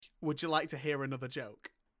would you like to hear another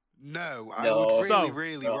joke? No, I No. would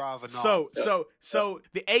really rather not. So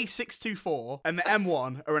the A624 and the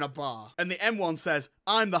M1 are in a bar, and the M1 says,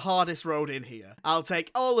 "I'm the hardest road in here. I'll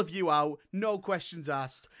take all of you out, no questions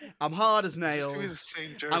asked. I'm hard as It's just gonna be the nails.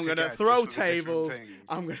 same joke I'm gonna again, throw just with a different tables. thing.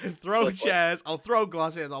 I'm gonna throw chairs. I'll throw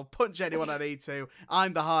glasses. I'll punch anyone I need to.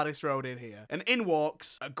 I'm the hardest road in here." And in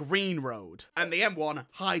walks a green road, and the M1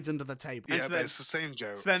 hides under the table. Yeah, And so but then- it's the same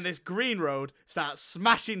joke. so then this green road starts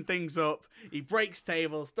smashing things up. He breaks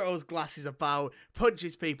tables, throws glasses about,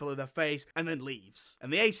 punches people in the face, and then leaves.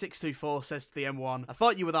 And the A624 says to the M1, "I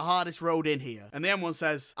thought you were the hardest road in here." And the M1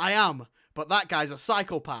 says, "I am, but that guy's a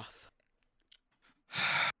psychopath."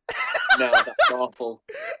 No, that's awful.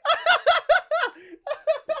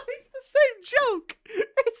 It's the same joke.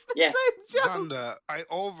 It's the Yeah. same joke. Xander, I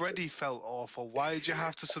already felt awful. Why did you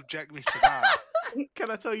have to subject me to that? Can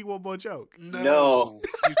I tell you one more joke? No,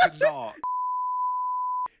 you could not.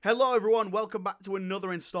 Hello, everyone. Welcome back to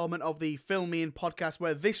another installment of the Film Me In podcast,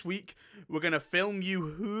 where this week we're going to film you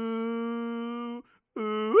who.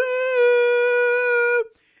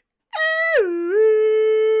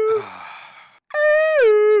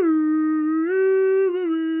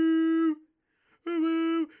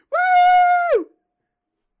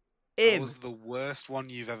 That In. was the worst one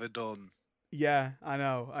you've ever done. Yeah, I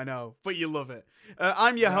know, but you love it.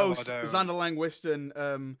 I'm your No, host, I don't. Xander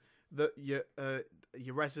Langwiston,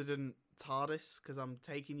 your resident TARDIS, because I'm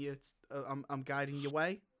taking you, I'm guiding your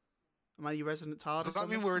way. Am I your resident TARDIS? Does that on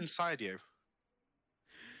mean this we're one? inside you?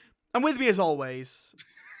 And with me, as always,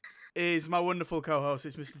 is my wonderful co-host.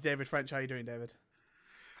 It's Mr. David French. How you doing, David?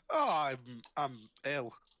 Oh, I'm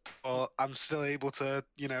ill. But I'm still able to,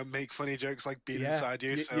 make funny jokes like being Yeah, inside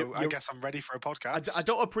you, so I you're- guess I'm ready for a podcast. I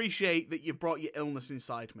don't appreciate that you've brought your illness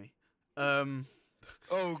inside me.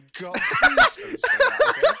 Oh, God, please don't say that,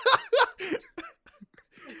 okay?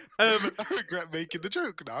 I regret making the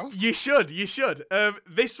joke now. You should.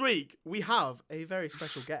 This week, we have a very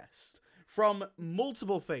special guest from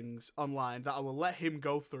multiple things online that I will let him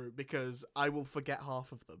go through because I will forget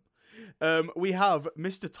half of them. We have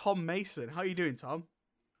Mr. Tom Mason. How are you doing, Tom?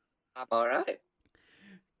 I'm alright.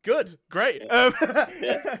 Good. Great. Yeah.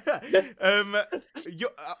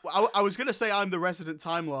 I was going to say I'm the resident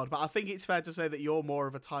Time Lord, but I think it's fair to say that you're more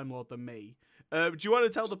of a Time Lord than me. Do you want to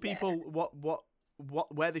tell the people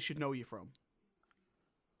where they should know you from?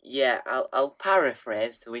 Yeah, I'll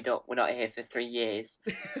paraphrase so we're not here for 3 years.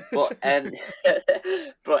 But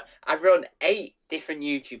but I run 8 different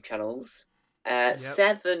YouTube channels,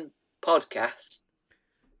 7 podcasts.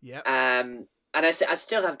 Yep. And I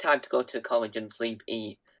still have time to go to college and sleep,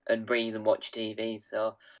 eat, and breathe and watch TV.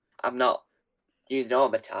 So I'm not using all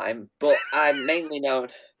my time. But I'm mainly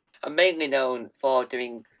known for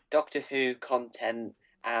doing Doctor Who content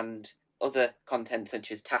and other content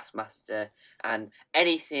such as Taskmaster and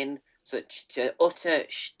anything such to utter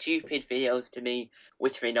stupid videos to me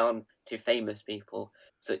whittering on to famous people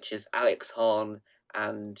such as Alex Horne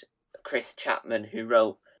and Chris Chapman, who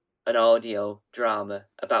wrote an audio drama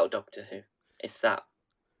about Doctor Who. It's that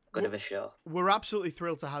good of a show. We're absolutely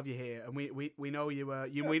thrilled to have you here, and we know you.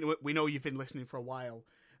 We know you've been listening for a while.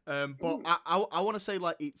 But I want to say,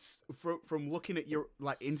 like, it's from looking at your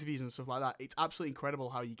interviews and stuff like that. It's absolutely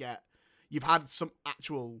incredible how you've had some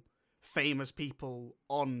actual famous people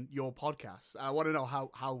on your podcast. I want to know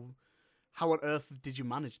how on earth did you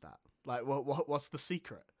manage that? Like, what's the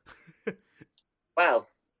secret? Well,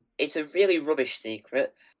 it's a really rubbish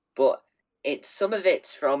secret, but some of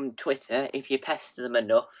it's from Twitter if you pester them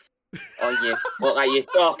enough, or you're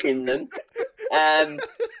stalking them.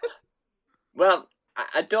 Well,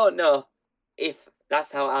 I don't know if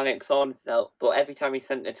that's how Alex Horne felt, but every time he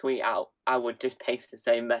sent a tweet out, I would just paste the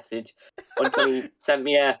same message until he sent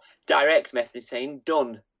me a direct message saying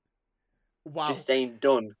done. Wow, Just saying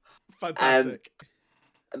done. fantastic.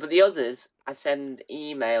 But the others, I send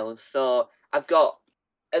emails. So at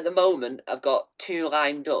the moment, I've got 2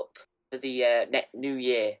 lined up for the new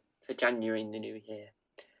year, for January in the new year,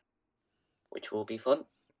 which will be fun.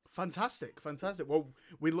 Fantastic. Well,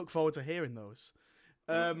 we look forward to hearing those.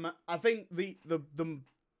 I think the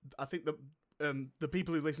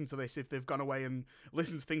people who listen to this, if they've gone away and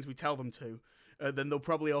listened to things we tell them to, then they'll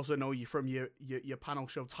probably also know you from your panel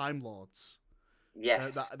show Time Lords.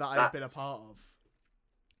 Yes, that I've been a part of,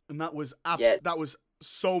 and that was that was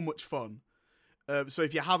so much fun. So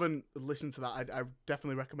if you haven't listened to that, I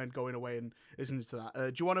definitely recommend going away and listening to that.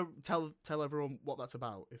 Do you want to tell everyone what that's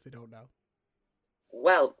about if they don't know?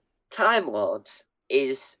 Well, Time Lords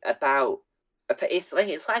is about it's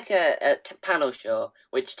like a panel show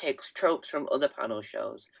which takes tropes from other panel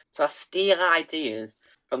shows. So I steal ideas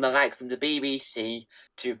from the likes of the BBC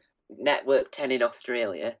to Network 10 in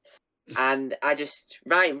Australia, and I just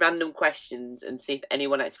write random questions and see if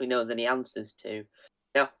anyone actually knows any answers to.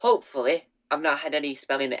 Now, hopefully, I've not had any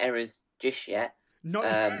spelling errors just yet. Not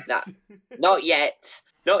That not yet,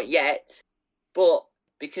 not yet. But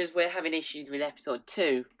because we're having issues with episode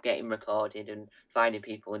 2 getting recorded and finding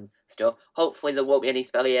people and stuff, hopefully there won't be any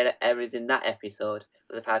spelling errors in that episode.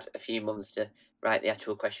 Because I've had a few months to write the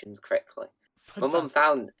actual questions correctly. My mum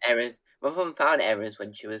found errors. My mum found errors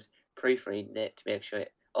when she was proofreading it to make sure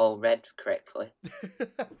it all read correctly.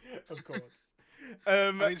 Of course.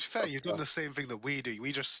 I mean, it's fair. You've done the same thing that we do.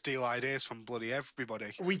 We just steal ideas from bloody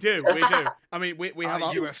everybody. We do. I mean, we have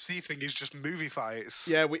Our UFC thing is just movie fights.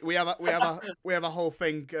 Yeah, we have a whole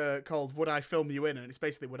thing called "Would I Film You In?" and it's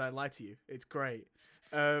basically "Would I Lie to You?" It's great.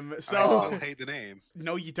 So I still hate the name.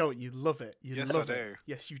 No, you don't. You love it. Yes, love I it. do.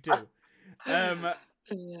 Yes, you do.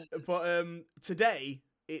 But today,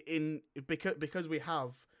 because we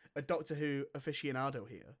have a Doctor Who aficionado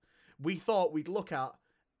here, we thought we'd look at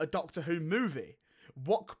a Doctor Who movie.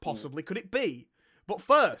 What possibly could it be? But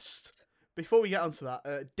first, before we get onto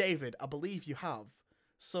that, David, I believe you have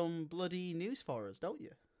some bloody news for us, don't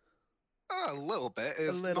you? A little bit.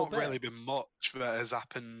 It's not really been much that has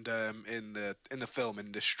happened in the film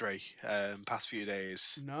industry past few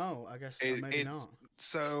days. No, I guess maybe not.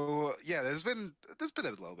 So yeah, there's been a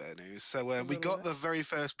little bit of news. So we got the very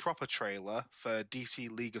first proper trailer for DC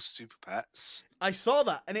League of Super Pets. I saw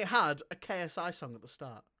that, and it had a KSI song at the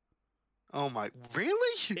start. Oh my,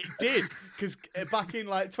 really? It did, because back in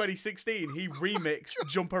like 2016, he remixed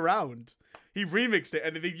Jump Around. He remixed it,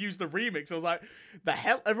 and they used the remix. I was like, the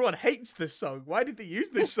hell? Everyone hates this song. Why did they use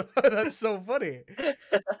this song? That's so funny.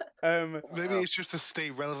 Maybe it's just to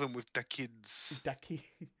stay relevant with the kids.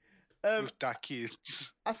 With the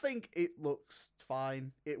kids. I think it looks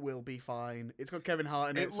fine. It will be fine. It's got Kevin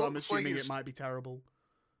Hart in it, so I'm assuming it might be terrible.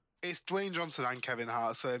 It's Dwayne Johnson and Kevin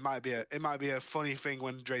Hart, so it might be a funny thing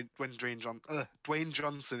when Dwayne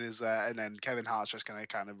Johnson is there, and then Kevin Hart's just gonna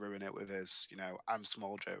kind of ruin it with his, I'm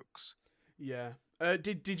small jokes. Yeah.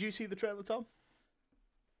 Did you see the trailer, Tom?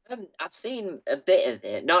 I've seen a bit of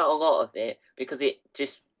it, not a lot of it, because it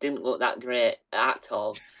just didn't look that great at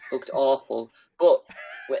all. Looked awful, but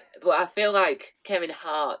I feel like Kevin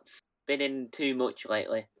Hart's been in too much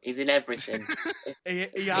lately. He's in everything. You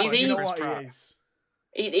know what he is.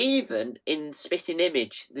 Even in Spitting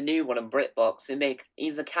Image, the new one on BritBox,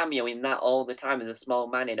 he's a cameo in that all the time as a small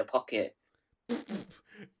man in a pocket.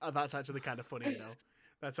 That's actually kind of funny,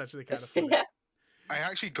 That's actually kind of funny. Yeah. I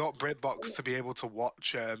actually got BritBox to be able to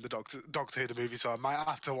watch the Doctor Who the movie, so I might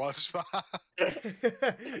have to watch that.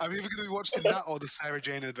 I'm either going to be watching that or the Sarah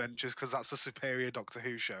Jane Adventures, because that's a superior Doctor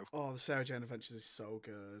Who show. Oh, the Sarah Jane Adventures is so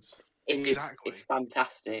good. Exactly. It's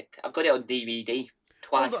fantastic. I've got it on DVD.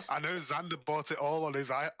 Twice. I know Xander bought it all on his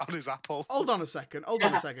Apple. Hold on a second.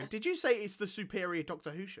 Did you say it's the superior Doctor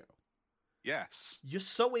Who show? Yes. You're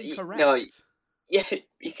so incorrect. No, you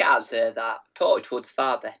can't say that. Torchwood's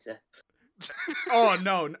far better. Oh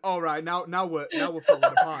no! All right, now we're falling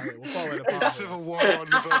apart. We're falling apart. It's Civil War on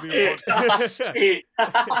the Birmingham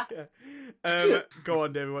podcast. Go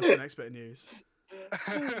on, David. What's the next bit of news?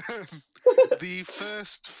 The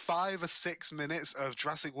first 5 or 6 minutes of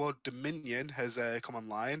Jurassic World Dominion has come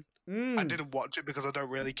online. I didn't watch it because I don't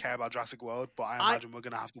really care about Jurassic World, but I imagine we're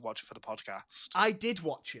going to have to watch it for the podcast. I did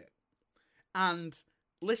watch it, and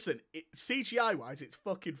listen, CGI wise, it's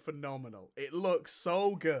fucking phenomenal. It looks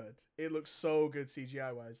so good.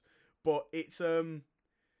 CGI wise, but it's the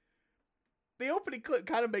opening clip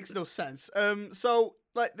kind of makes no sense. So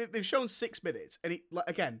like they've shown 6 minutes, and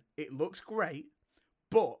it looks great.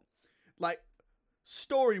 But, like,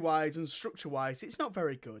 story-wise and structure-wise, it's not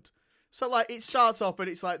very good. So, like, it starts off and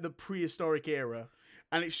it's, like, the prehistoric era.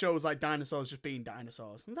 And it shows, like, dinosaurs just being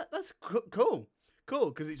dinosaurs. And that's cool. Cool,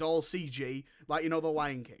 because it's all CG. Like, The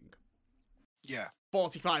Lion King. Yeah.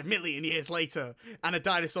 45 million years later. And a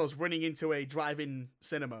dinosaur's running into a drive-in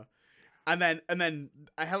cinema. And then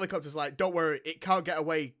a helicopter's like, don't worry, it can't get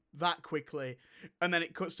away that quickly. And then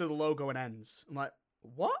it cuts to the logo and ends. I'm like,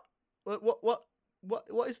 what?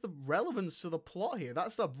 What is the relevance to the plot here?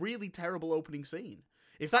 That's a really terrible opening scene.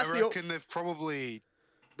 I reckon they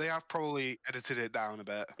have probably edited it down a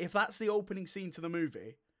bit. If that's the opening scene to the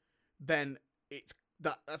movie, then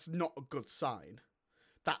that's not a good sign.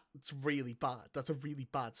 That's really bad. That's a really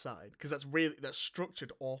bad sign because that's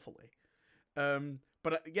structured awfully.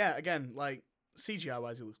 But yeah, again, like CGI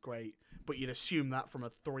wise, it looks great, but you'd assume that from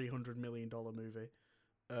a $300 million movie.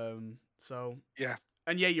 So yeah.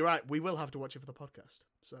 And yeah, you're right. We will have to watch it for the podcast.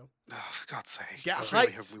 So, for God's sake, get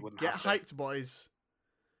hyped, boys.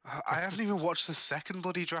 I haven't even watched the second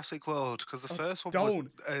bloody Jurassic World because the first one was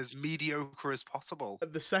as mediocre as possible.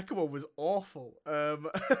 The second one was awful.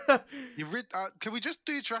 Can we just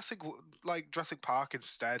do Jurassic Park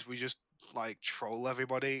instead? We just troll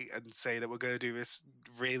everybody and say that we're going to do this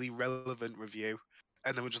really relevant review,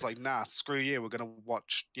 and then we're just like, nah, screw you. We're going to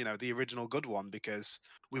watch, the original good one because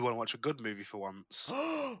we want to watch a good movie for once.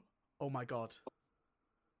 Oh my god,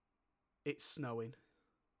 it's snowing.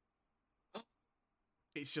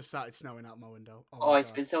 It's just started snowing out my window. Oh,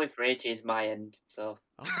 it's been snowing for ages, my end. So.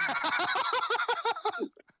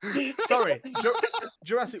 Sorry,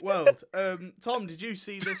 Jurassic World. Tom, did you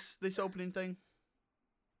see this opening thing?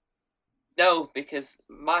 No, because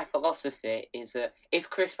my philosophy is that if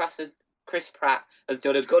Chris Pratt has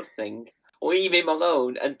done a good thing, leave him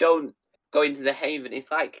alone and don't go into the haven.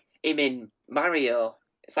 It's like him in Mario.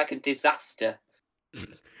 It's like a disaster.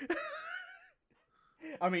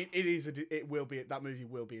 I mean, that movie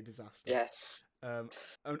will be a disaster. Yes.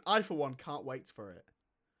 And I, for one, can't wait for it.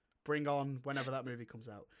 Bring on whenever that movie comes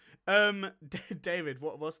out. David,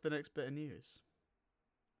 what's the next bit of news?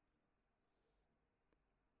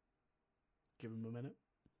 Give him a minute.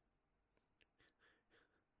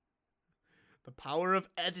 The power of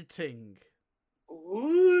editing.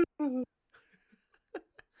 Ooh.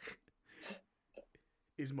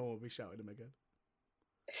 His mum will be shouting him again.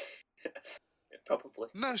 Probably.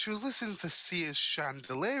 No, she was listening to Sia's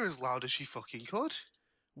chandelier as loud as she fucking could.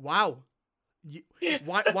 Wow.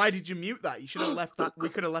 Why did you mute that? You should have left that. We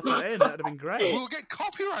could have left that in. That'd have been great. We'll get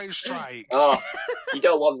copyright strikes. Oh, you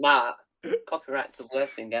don't want that. Copyright's the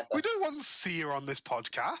worst thing ever. We don't want Sia on this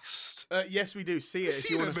podcast. Yes, we do. Sia. Is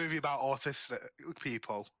Sia a movie about autistic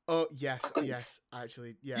people? Oh, yes,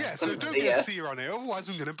 actually, yeah. Yeah, so don't get Sia on here, otherwise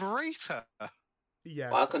I'm going to berate her.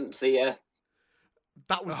 Yeah. Well, I couldn't see her.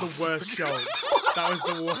 That was the worst joke. That was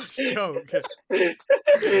the worst joke.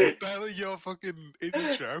 Better than your fucking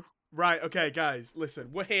intro. Right, okay, guys, listen,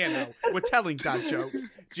 we're here now. We're telling dad jokes.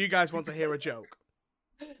 Do you guys want to hear a joke?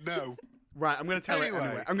 No. Right, I'm going to tell it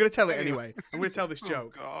anyway. I'm going to tell it anyway. I'm going to tell this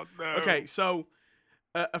joke. Oh, God, no. Okay, so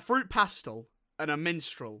a fruit pastel and a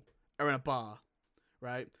minstrel are in a bar,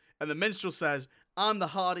 right? And the minstrel says, "I'm the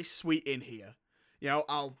hardest sweet in here.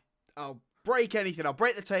 I'll break anything. I'll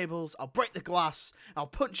break the tables. I'll break the glass. I'll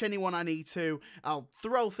punch anyone I need to. I'll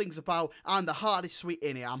throw things about. I'm the hardest sweet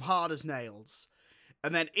in here. I'm hard as nails."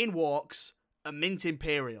 And then in walks a mint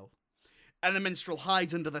imperial. And the minstrel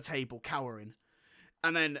hides under the table, cowering.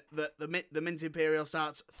 And then the mint imperial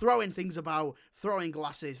starts throwing things about, throwing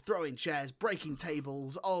glasses, throwing chairs, breaking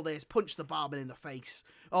tables, all this, punch the barman in the face,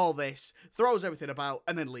 all this, throws everything about,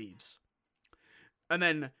 and then leaves. And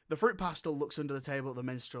then the fruit pastel looks under the table at the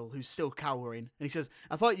minstrel, who's still cowering, and he says,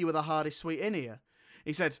 "I thought you were the hardest sweet in here."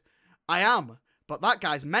 He said, "I am, but that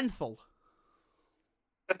guy's menthol."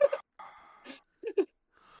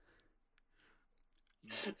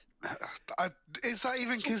 Is that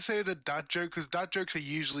even considered a dad joke? Because dad jokes are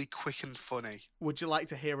usually quick and funny. Would you like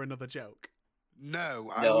to hear another joke?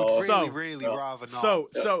 No, I would really rather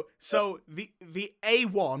not. So the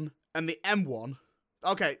A1 and the M1.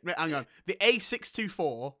 Okay, hang on. The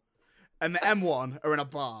A624 and the M1 are in a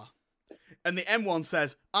bar, and the M1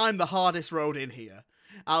 says, "I'm the hardest road in here.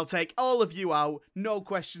 I'll take all of you out, no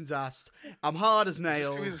questions asked. I'm hard as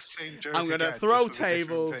nails. I'm going to throw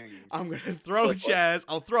tables. I'm going to throw chairs.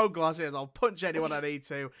 I'll throw glasses. I'll punch anyone I need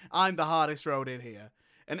to. I'm the hardest road in here."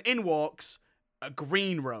 And in walks a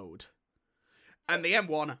green road. And the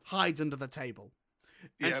M1 hides under the table.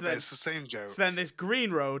 Yeah, but it's the same joke. So then this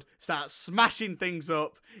green road starts smashing things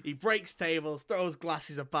up. He breaks tables, throws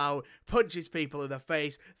glasses about, punches people in the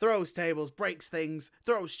face, throws tables, breaks things,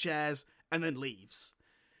 throws chairs, and then leaves.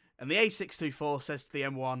 And the A624 says to the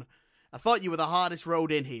M1, "I thought you were the hardest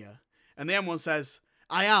road in here." And the M1 says,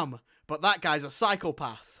 "I am, but that guy's a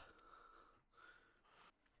psychopath."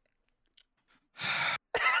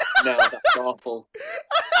 No, that's awful.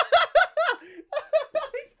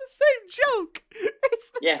 It's the same joke.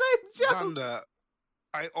 It's the same joke. Xander,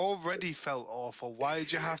 I already felt awful. Why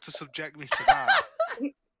did you have to subject me to that?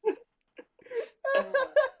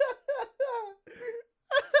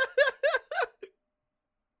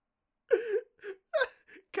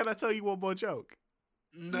 Can I tell you one more joke?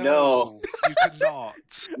 No. You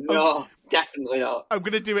cannot. No, definitely not. I'm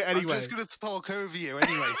going to do it anyway. I'm just going to talk over you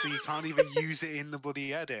anyway, so you can't even use it in the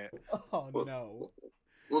bloody edit. Oh, no.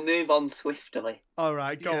 We'll move on swiftly. All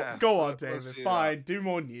right, go on, David. Fine, do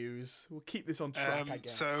more news. We'll keep this on track, I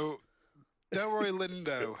guess. So, Delroy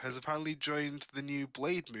Lindo has apparently joined the new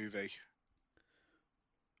Blade movie.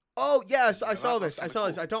 Oh, yes, I saw this. I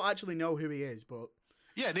don't actually know who he is, but...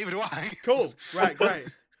 Yeah, neither do I. Cool. Right, great.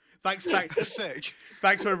 Sick.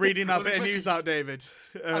 Thanks for reading that I was bit of expecting- news out, David.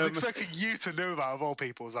 I was expecting you to know that of all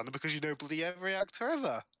people, Xander, because you know bloody every actor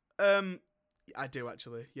ever. I do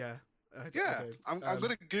actually. Yeah. I Yeah, do. I'm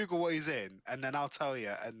gonna Google what he's in, and then I'll tell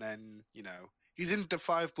you. And then he's in The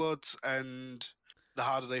Five Bloods and The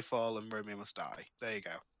Harder They Fall and Romeo Must Die. There you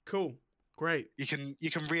go. Cool. Great. You can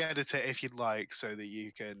re-edit it if you'd like, so that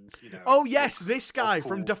you can Oh yes, look this guy cool.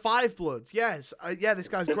 from Da Five Bloods. Yes, yeah, this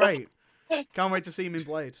guy's great. Can't wait to see him in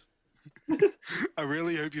Blade. I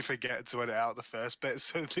really hope you forget to edit out the first bit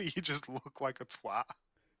so that you just look like a twat.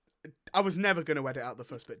 I was never going to edit out the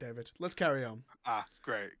first bit, David. Let's carry on. Ah,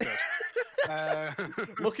 great, good.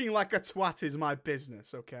 Looking like a twat is my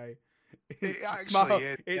business, okay? It It's my actually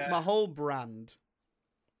is, it's yeah. my whole brand.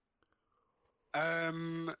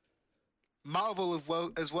 Marvel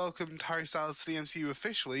has welcomed Harry Styles to the MCU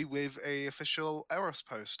officially with a official Eros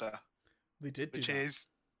poster, They did do which that. is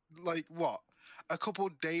like what, a couple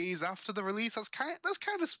days after the release. That's kind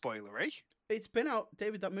of spoilery. It's been out,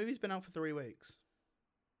 David. That movie's been out for 3 weeks.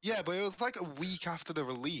 Yeah, but it was like a week after the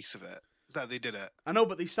release of it that they did it. I know,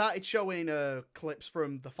 but they started showing clips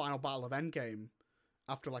from the final battle of Endgame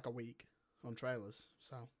after like a week on trailers.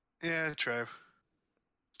 So Yeah, true.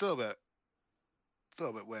 Still a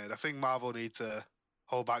bit weird. I think Marvel need to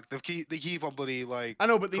hold back. They keep on bloody like I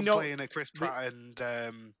know, but they know. complaining at Chris Pratt and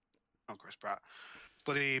not Chris Pratt,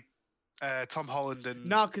 bloody Tom Holland and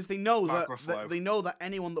No, because they know Mark that Ruffalo. they know that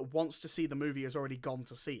anyone that wants to see the movie has already gone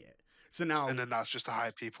to see it. So now, and then that's just to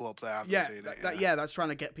hype people up that haven't yeah, seen it. that's trying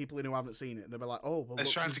to get people in who haven't seen it. They'll be like, oh, well, It's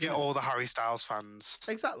look trying who's to get in it. all the Harry Styles fans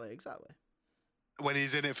Exactly. when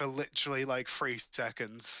he's in it for literally like 3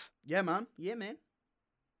 seconds, Yeah, man.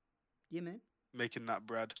 making that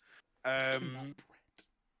bread. A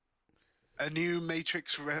new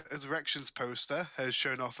Matrix Resurrections poster has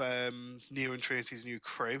shown off Neo and Trinity's new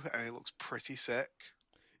crew, and it looks pretty sick.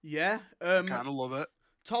 Yeah. Kind of love it.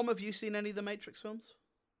 Tom, have you seen any of the Matrix films?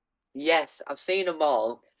 Yes, I've seen them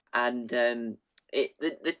all, and the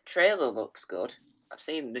trailer looks good. I've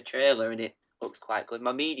seen the trailer and it looks quite good.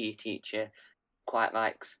 My media teacher quite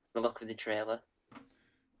likes the look of the trailer.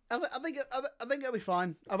 I think it'll be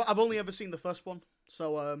fine. I've only ever seen the first one,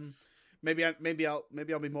 so maybe I'll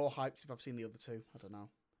be more hyped if I've seen the other two. I don't know,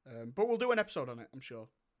 but we'll do an episode on it. I'm sure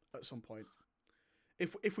at some point,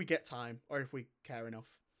 if we get time or if we care enough.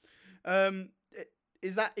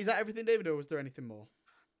 Is that everything, David, or was there anything more?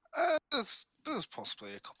 There's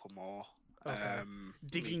possibly a couple more. Okay.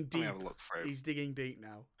 Digging let me have deep. a look through. He's digging deep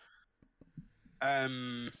now.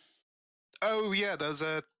 Oh yeah, there's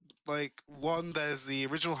there's the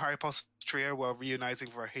original Harry Potter trio were reuniting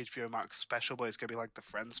for a HBO Max special, but it's gonna be like the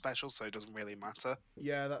Friends special, so it doesn't really matter.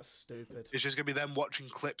 Yeah, that's stupid. It's just gonna be them watching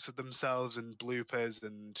clips of themselves and bloopers,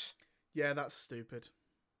 and Yeah, that's stupid.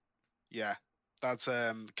 yeah, that's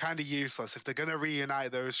kind of useless. If they're gonna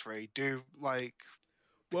reunite those three, do like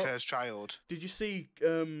the Well, Cursed Child. did you see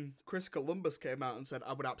Chris Columbus came out and said,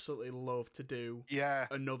 I would absolutely love to do Yeah,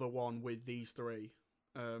 another one with these three.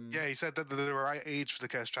 yeah, he said that they're the right age for the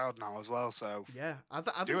Cursed Child now as well. So Yeah, I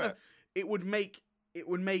think do that it would make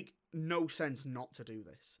no sense not to do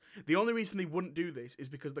this. The only reason they wouldn't do this is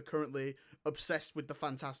because they're currently obsessed with the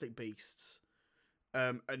Fantastic Beasts,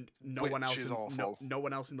 and no one Which else is no awful.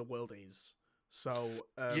 one else in the world is. So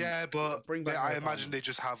yeah, but bring back I Ray imagine Palmer. they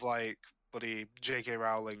just have like bloody J.K.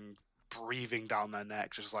 Rowling breathing down their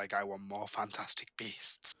neck, just like I want more Fantastic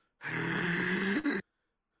Beasts.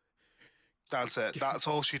 That's it. That's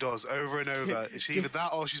all she does over and over. It's either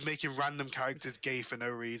that or she's making random characters gay for no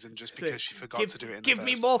reason just because she forgot to do it in the Give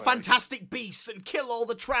me first more place. Fantastic Beasts and kill all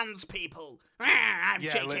the trans people. I'm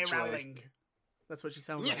Yeah, J.K. literally. Rowling. That's what she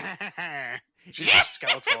sounds like. She's just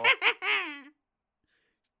Skeletor.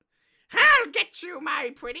 I'll get you,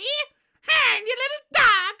 my pretty, and your little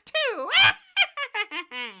dog too.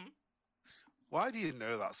 Why do you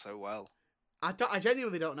know that so well? I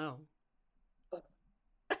genuinely don't know.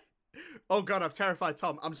 Oh God, I've terrified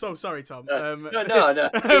Tom. I'm so sorry, Tom. No.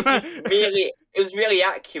 It was really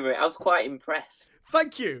accurate. I was quite impressed.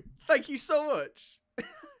 Thank you so much.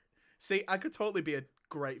 See, I could totally be a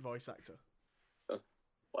great voice actor.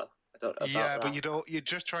 Well, I don't know. Yeah, about but that. you don't. You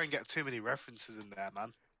just try and get too many references in there,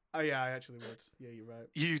 man. Oh yeah, I actually would. Yeah, you're right.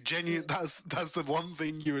 You genuine. That's the one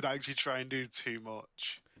thing you would actually try and do too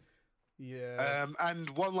much. Yeah. And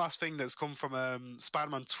one last thing that's come from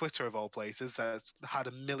Spider-Man Twitter of all places that's had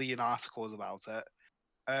 1 million articles about it.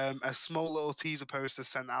 A small little teaser poster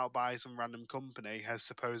sent out by some random company has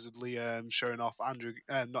supposedly shown off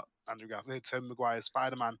not Andrew Garfield, Tom Maguire's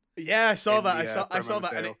Spider-Man. Yeah, I saw in that. the, I saw promo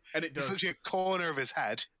that, and material. it It's does. literally a corner of his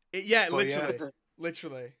head. Yeah, But yeah.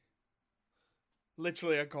 literally.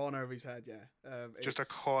 Literally a corner of his head, yeah. Just a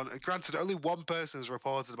It's- corner. Granted, only one person has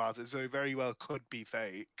reported about it, so it very well could be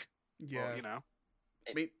fake. Yeah. But, you know.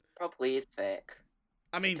 I mean, Probably is fake.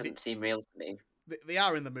 I It mean, doesn't seem real to me. they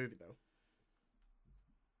are in the movie though.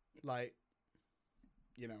 Like,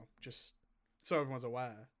 you know, just so everyone's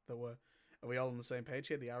aware that are we all on the same page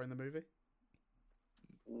here? They are in the movie.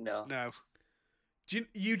 No. No. Do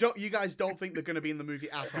you guys don't think they're going to be in the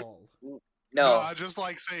movie at all? No. I just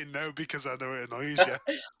like saying no because I know it annoys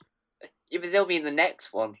you. Yeah, but they'll be in the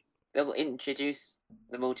next one. They'll introduce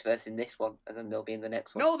the multiverse in this one, and then they'll be in the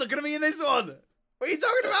next one. No, they're going to be in this one. What are you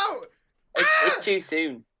talking about? It's too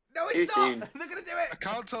soon. No, it's too not. soon. They're going to do I it.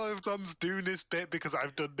 can't tell if Don's doing this bit because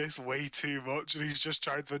I've done this way too much and he's just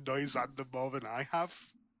trying to annoy Xander more than I have.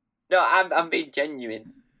 No, I'm being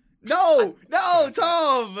genuine. No,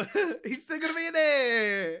 Tom. He's still going to be in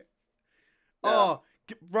it. No. Oh,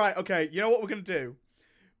 right. Okay. You know what we're going to do?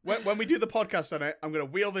 When we do the podcast on it, I'm going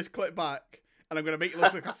to wheel this clip back and I'm going to make you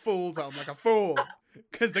look like a fool, Tom, like a fool.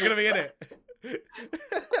 Because they're going to be in it.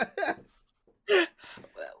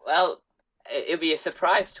 Well, it'll be a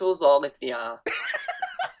surprise to us all if they are.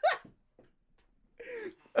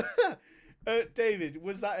 David,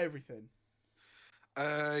 was that everything?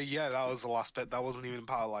 Yeah, that was the last bit. That wasn't even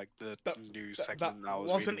part of like the news segment that I was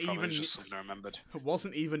wasn't reading from. It even- was just something I remembered. It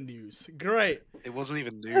wasn't even news. Great. It wasn't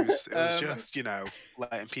even news. It was Um, just, you know,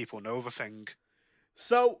 letting people know the thing.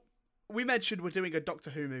 So, we mentioned we're doing a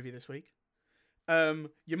Doctor Who movie this week.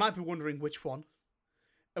 You might be wondering which one.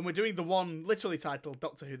 And we're doing the one literally titled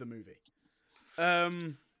Doctor Who the Movie.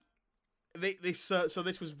 So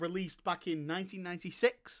this was released back in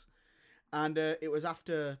 1996. And it was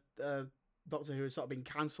after Doctor Who had sort of been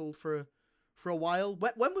cancelled for a while.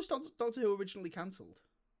 When was Doctor Who originally cancelled?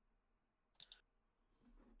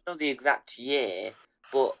 I don't know the exact year,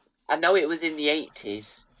 but I know it was in the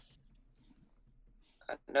 80s.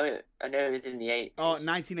 I know it was in the 80s. Oh,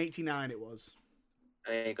 1989 it was.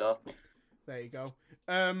 There you go. There you go.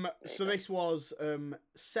 So this was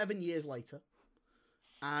 7 years later,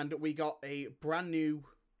 and we got a brand new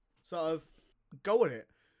sort of go at it.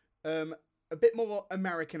 A bit more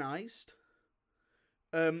Americanized.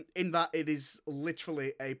 In that it is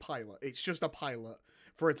literally a pilot. It's just a pilot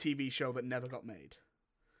for a TV show that never got made.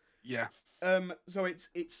 Yeah. So it's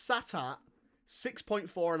sat at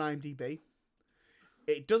 6.4 on IMDb.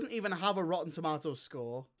 It doesn't even have a Rotten Tomatoes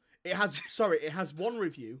score. It has one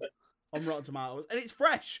review on Rotten Tomatoes, and it's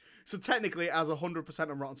fresh. So technically, it has 100%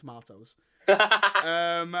 on Rotten Tomatoes.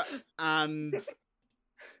 But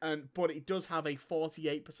it does have a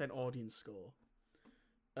 48% audience score.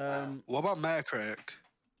 What about Metacritic?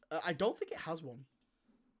 I don't think it has one.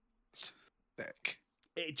 Nick.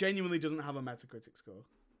 It genuinely doesn't have a Metacritic score.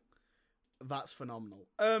 That's phenomenal.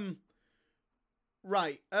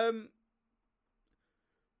 Right.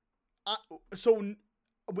 So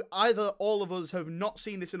either all of us have not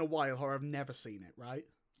seen this in a while or have never seen it, right?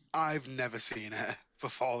 I've never seen it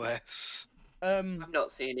before this. I've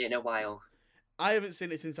not seen it in a while. I haven't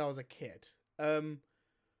seen it since I was a kid.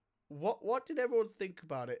 What did everyone think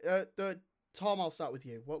about it? Tom, I'll start with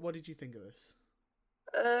you. What did you think of this?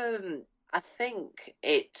 I think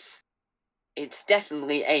it's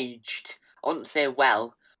definitely aged. I wouldn't say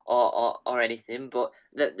well or anything, but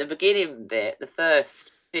the beginning bit, the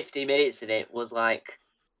first 50 minutes of it was like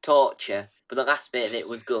torture, but the last bit of it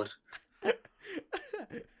was good.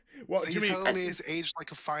 What So do you're you mean? telling me it's aged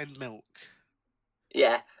like a fine milk?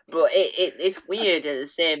 Yeah, but it's weird at the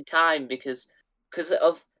same time because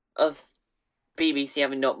of BBC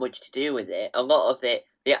having not much to do with it. A lot of it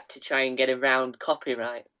they had to try and get around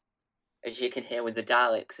copyright, as you can hear with the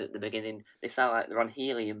Daleks at the beginning. They sound like they're on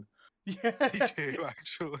helium. Yeah. They do,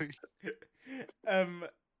 actually.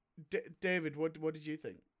 David, what did you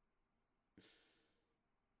think?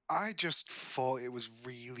 I just thought it was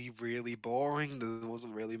really, really boring. There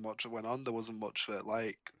wasn't really much that went on. There wasn't much that,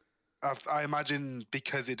 like... I imagine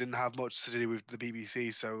because it didn't have much to do with the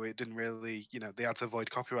BBC, so it didn't really, they had to avoid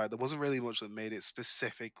copyright. There wasn't really much that made it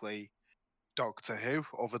specifically Doctor Who,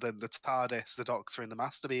 other than the TARDIS, the Doctor, and the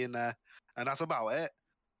Master being there. And that's about it.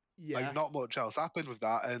 Yeah. Like, not much else happened with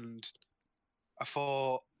that. And I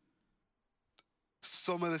thought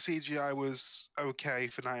some of the CGI was okay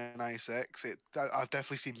for 1996. I've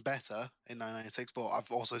definitely seen better in 1996, but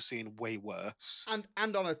I've also seen way worse.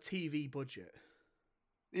 And on a TV budget.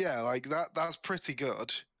 Yeah, like that's pretty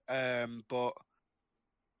good. But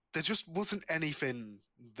there just wasn't anything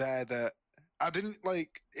there that I didn't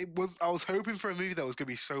like. I was hoping for a movie that was going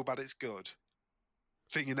to be so bad it's good,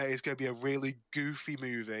 thinking that it's going to be a really goofy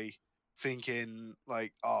movie. Thinking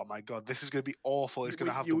like, oh my god, this is going to be awful. It's going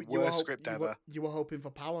to have the worst script ever. You were hoping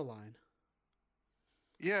for Powerline.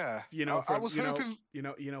 Yeah. You know, I from, was you know, hoping. you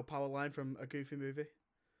know Powerline from a Goofy movie.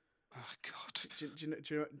 Oh God. Do you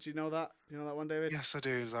know that? Do you know that one, David? Yes, I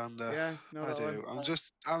do, Xander. Yeah, know I that do. one.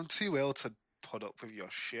 I'm too ill to put up with your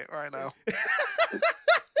shit right now.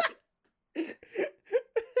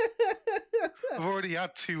 I've already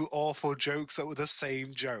had 2 awful jokes that were the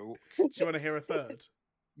same joke. Do you want to hear a third?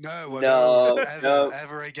 No, I No, don't.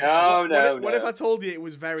 Ever again. What if I told you it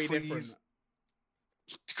was very Please. different?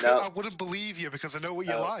 No. I wouldn't believe you because I know what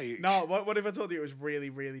you No. like. No, what if I told you it was really,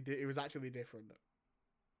 really, it was actually different?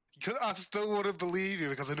 I still wouldn't believe you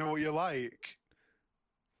because I know what you like.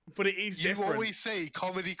 But it is You different. always say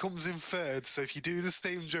comedy comes in third, so if you do the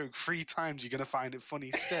same joke 3 times, you're going to find it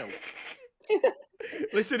funny still.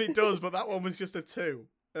 Listen, it does, but that one was just a 2.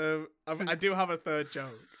 I do have a third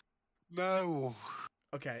joke. No.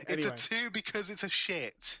 Okay, anyway. It's a 2 because it's a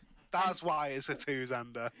shit. That's why it's a 2,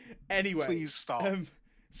 Xander. Anyway. Please stop.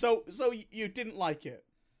 So you didn't like it?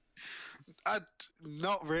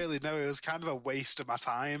 Not really, no. It was kind of a waste of my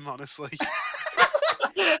time, honestly.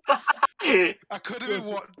 I could have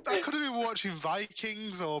been watching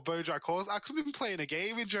Vikings or BoJack Horseman. I could have been playing a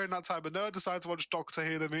game during that time, but no, I decided to watch Doctor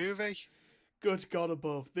Who the movie. Good God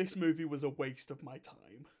above, this movie was a waste of my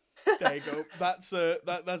time. There you go. That's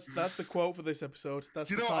the quote for this episode.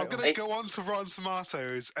 That's the title. I'm gonna go on to Rotten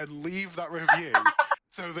Tomatoes and leave that review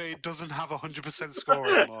so that it doesn't have 100% score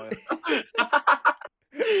anymore.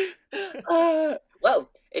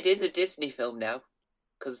 Well, it is a Disney film now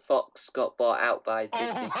because Fox got bought out by Disney.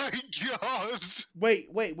 Oh my God!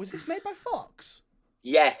 Wait, was this made by Fox?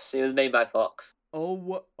 Yes, it was made by Fox.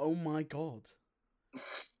 Oh my God.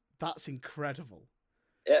 That's incredible.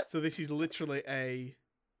 Yeah. So this is literally a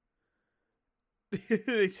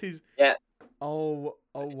this is Yeah. Oh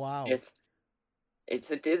wow.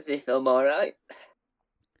 It's a Disney film, all right.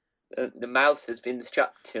 The mouse has been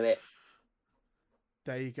strapped to it.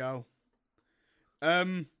 There you go.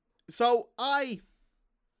 So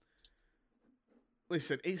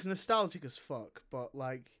listen, it's nostalgic as fuck, but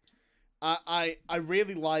like I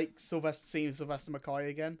really like seeing Sylvester McCoy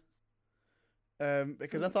again.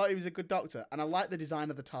 Because I thought he was a good Doctor, and I like the design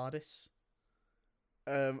of the TARDIS.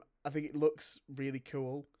 I think it looks really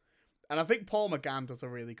cool, and I think Paul McGann does a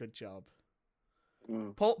really good job.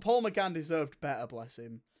 Paul McGann deserved better, bless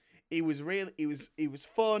him. He was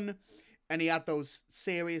fun, and he had those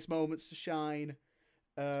serious moments to shine.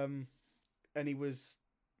 And he was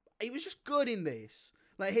just good in this.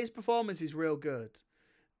 Like, his performance is real good.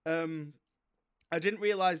 I didn't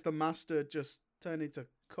realize the Master just turned into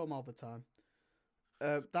cum all the time.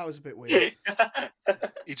 That was a bit weird.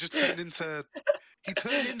 He just turned into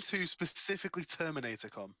specifically Terminator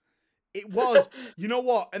cum. It was, you know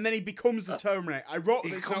what? And then he becomes the Terminator. I wrote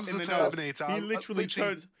He this becomes in the the note. Terminator. He literally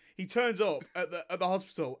turns up at the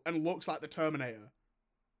hospital and looks like the Terminator.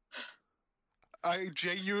 I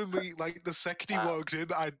genuinely, like, the second he walked in,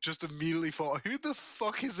 I just immediately thought, who the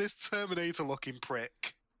fuck is this Terminator-looking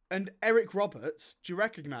prick? And Eric Roberts, do you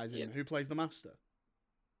recognise him, who plays the Master?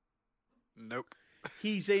 Nope.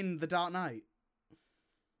 He's in The Dark Knight.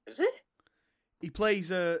 Is it? He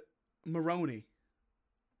plays Maroni.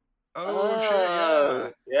 Oh,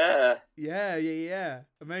 shit, yeah. Yeah.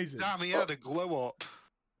 Amazing. Damn, he had a glow-up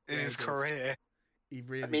in his he does. career. He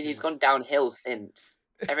really I mean, he's did. gone downhill since.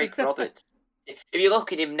 Eric Roberts. If you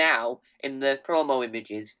look at him now in the promo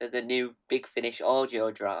images for the new Big Finish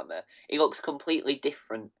audio drama, he looks completely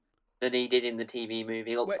different than he did in the TV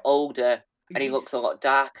movie. He looks older and he looks a lot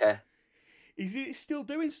darker. Is he still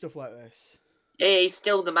doing stuff like this? Yeah, he's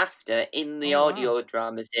still the Master in the audio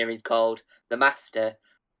drama series called The Master.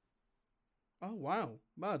 Oh wow,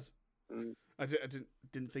 mad! Mm. I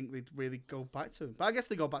didn't think they'd really go back to him, but I guess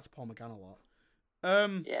they go back to Paul McGann a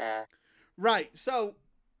lot. Yeah. Right, so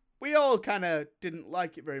we all kind of didn't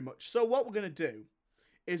like it very much. So what we're gonna do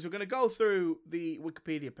is we're gonna go through the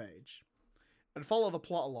Wikipedia page and follow the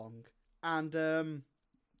plot along, and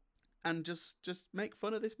just make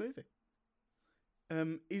fun of this movie.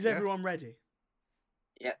 Is everyone ready?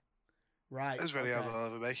 Yeah. Right. As ready as I'll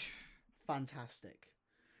ever be. Fantastic.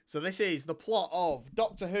 So this is the plot of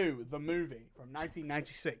Doctor Who, the movie from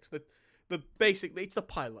 1996. Basically it's the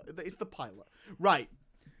pilot. It's the pilot. Right.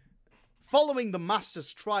 Following the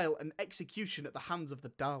Master's trial and execution at the hands of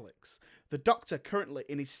the Daleks, the Doctor, currently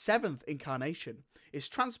in his 7th incarnation, is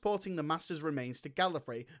transporting the Master's remains to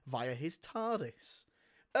Gallifrey via his TARDIS.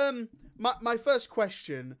 My first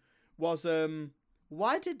question was,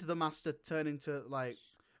 why did the Master turn into, like,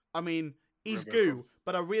 I mean, he's goo,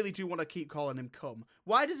 but I really do want to keep calling him cum.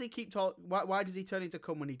 Why does he why does he turn into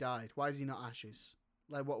cum when he died? Why is he not ashes?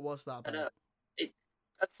 Like, what's that about?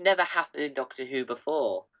 That's never happened in Doctor Who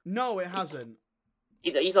before. No, it hasn't.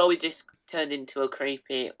 He's always just turned into a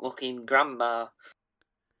creepy looking grandma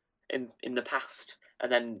in the past,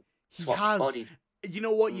 and then He swapped has. bodies. You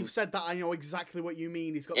know what? Mm. You've said that. I know exactly what you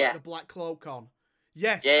mean. He's got Yeah. like the black cloak on.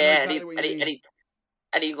 Yes, Yeah, I know yeah, exactly what you mean.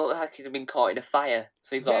 and he looks like he's been caught in a fire,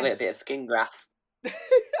 so he's got a little bit of Yes. skin graft.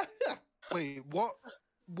 Wait,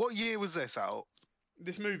 what year was this out?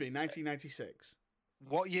 This movie, 1996.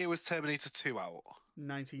 What year was Terminator 2 out?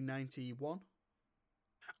 1991.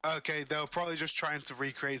 Okay, they were probably just trying to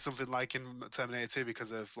recreate something like in Terminator 2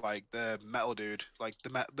 because of like the metal dude, like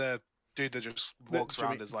the dude that just walks Do you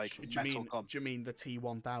around mean- as like do you metal. mean- Do you mean the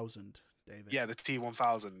T-1000, David? Yeah, the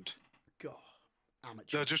T-1000. God,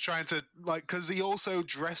 amateur. They're just trying to like because he also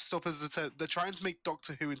dressed up as they're trying to make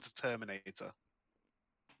Doctor Who into Terminator.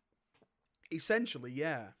 Essentially,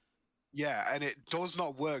 yeah. Yeah, and it does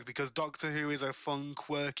not work because Doctor Who is a fun,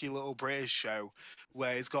 quirky little British show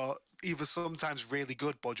where it's got either sometimes really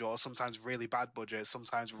good budget or sometimes really bad budget,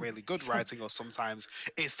 sometimes really good writing or sometimes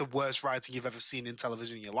it's the worst writing you've ever seen in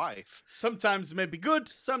television in your life. Sometimes maybe good,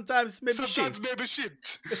 sometimes maybe Sometimes shit. maybe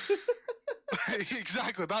shit.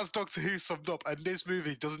 Exactly, that's Doctor Who summed up. And this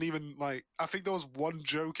movie doesn't even like. I think there was one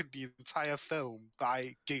joke in the entire film that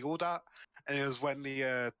I giggled at, and it was when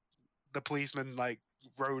the policeman like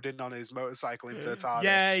rode in on his motorcycle into the TARDIS.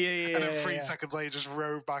 Yeah. And then 3 seconds later, just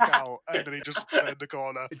rode back out, and then he just turned the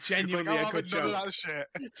corner. Genuinely He's like, a good none of joke. that shit.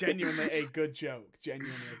 Genuinely a good joke.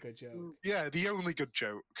 Genuinely a good joke. Yeah, the only good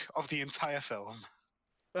joke of the entire film.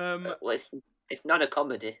 Um, Well, it's not a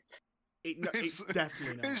comedy. it's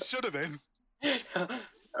definitely not. It should have been.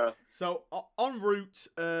 So en route,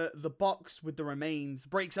 the box with the remains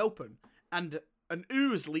breaks open, and an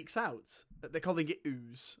ooze leaks out. They're calling it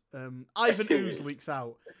ooze. Ivan Ooze leaks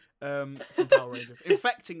out from Power Rangers,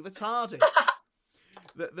 infecting the TARDIS.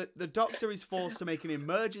 The Doctor is forced to make an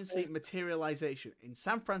emergency materialization in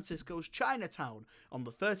San Francisco's Chinatown on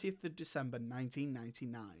the 30th of December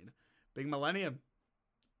 1999. Big millennium.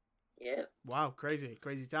 Yeah. Wow, crazy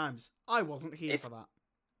times. I wasn't here for that.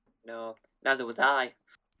 No, neither was I.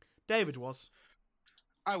 David was.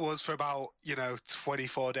 I was for about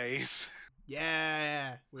 24 days.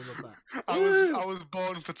 Yeah, we love that. I was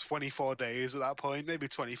born for 24 days at that point, maybe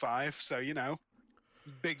 25. So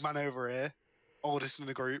big man over here, oldest in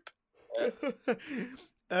the group.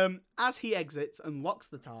 As he exits and locks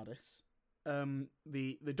the TARDIS,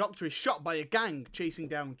 the Doctor is shot by a gang chasing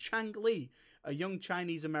down Chang Li, a young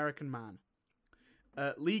Chinese American man.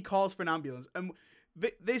 Lee calls for an ambulance, and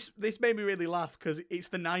this made me really laugh because it's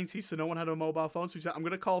the 90s, so no one had a mobile phone. So he's like, "I'm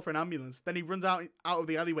gonna call for an ambulance." Then he runs out of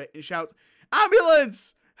the alleyway and shouts,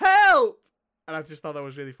 "Ambulance! Help!" And I just thought that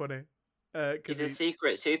was really funny. He's a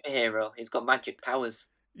secret superhero. He's got magic powers.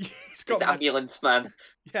 He's got He's ambulance man.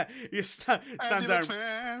 Yeah, he stands Ambulance down,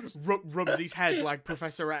 man. rubs his head like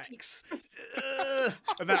Professor X,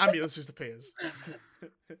 and then ambulance just appears.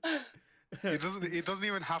 It doesn't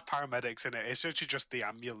even have paramedics in it. It's actually just the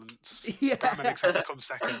ambulance. Yeah. Paramedics have to come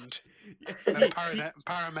second. And then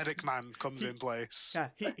paramedic man comes in place.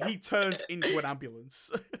 Yeah, he turns into an ambulance.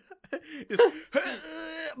 Just,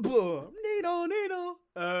 boom, Nino.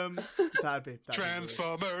 That'd be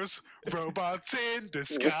Transformers, robots in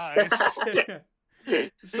disguise.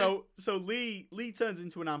 So Lee turns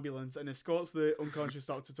into an ambulance and escorts the unconscious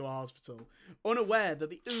Doctor to a hospital, unaware that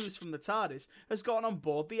the ooze from the TARDIS has gotten on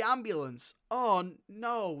board the ambulance. Oh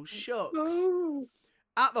no, shucks. No.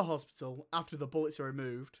 At the hospital, after the bullets are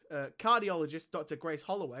removed, cardiologist Dr. Grace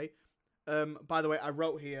Holloway, by the way, I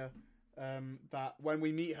wrote here that when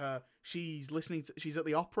we meet her, she's at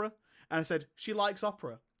the opera, and I said, she likes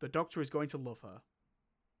opera. The Doctor is going to love her.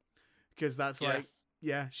 Because that's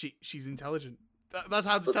she's intelligent. That's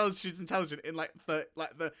how to tell us she's intelligent in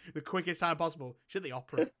the quickest time possible. She's at the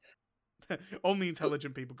opera. Only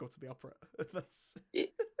intelligent people go to the opera.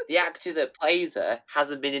 The actor that plays her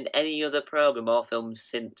hasn't been in any other program or film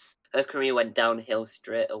since her career went downhill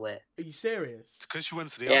straight away. Are you serious? It's because she went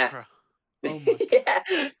to the opera. Oh my God.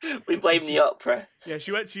 Yeah, we blame the opera. Yeah,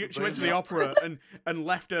 she went to the opera and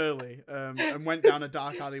left early, and went down a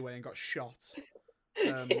dark alleyway and got shot,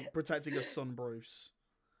 protecting her son Bruce.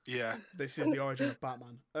 Yeah. This is the origin of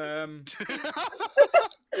Batman.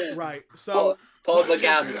 Right, so Paul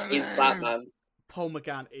McGann is Batman. Paul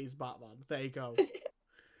McGann is Batman. There you go.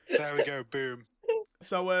 There we go. Boom.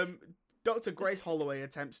 So, Dr. Grace Holloway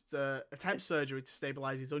attempts surgery to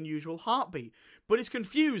stabilize his unusual heartbeat, but is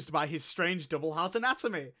confused by his strange double heart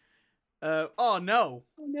anatomy. Oh no!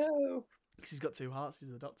 Oh no! Because he's got two hearts. He's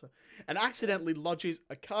the Doctor, and accidentally lodges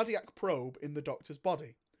a cardiac probe in the Doctor's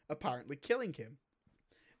body, apparently killing him.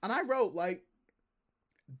 And I wrote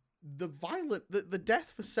the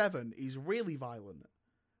death for Seven is really violent.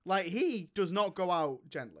 Like, he does not go out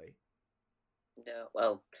gently. No,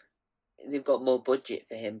 well, they've got more budget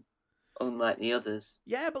for him, unlike the others.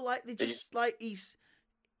 Yeah, but like they just like he's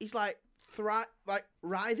like like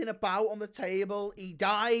writhing about on the table. He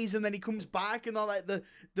dies and then he comes back and they're like the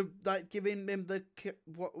like giving him the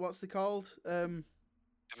what's they called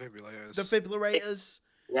Defibrillators. defibrillators.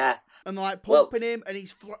 Yeah, And they're like pumping him and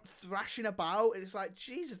he's thrashing about and it's like,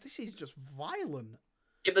 Jesus, this is just violent.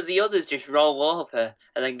 yeah, but the others just roll over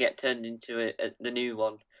and then get turned into the new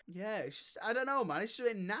one. Yeah, it's just, I don't know, man. It's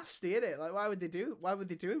just nasty, isn't it? Like, why would they do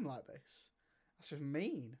him like this? That's just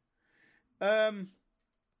mean. Then,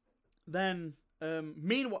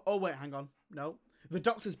 meanwhile, oh wait, hang on. No. The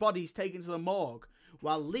Doctor's body is taken to the morgue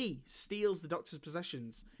while Lee steals the Doctor's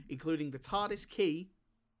possessions, including the TARDIS key.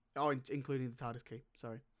 Oh, including the TARDIS key.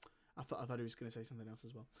 Sorry. I thought he was going to say something else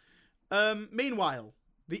as well. Meanwhile,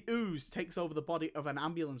 the ooze takes over the body of an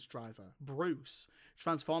ambulance driver, Bruce,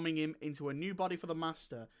 transforming him into a new body for the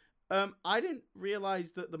Master. I didn't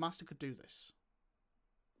realise that the Master could do this.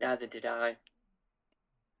 Neither did I.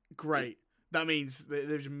 Great. That means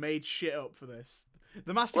they've made shit up for this.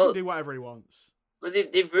 The Master can do whatever he wants. Well,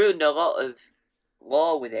 they've ruined a lot of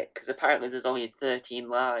lore with it, because apparently there's only 13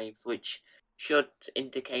 lives, which should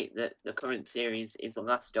indicate that the current series is the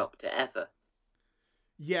last Doctor ever.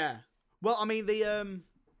 Yeah. Well, I mean, they've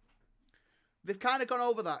kind of gone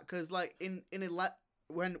over that, because like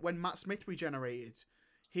when Matt Smith regenerated,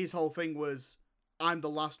 his whole thing was, I'm the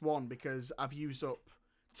last one because I've used up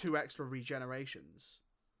 2 extra regenerations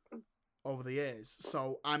over the years,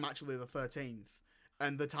 so I'm actually the 13th,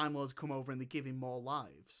 and the Time Lords come over and they give him more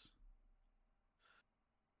lives.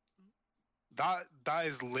 That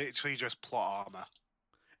is literally just plot armor.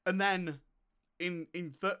 And then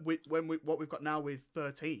what we've got now with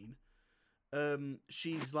 13,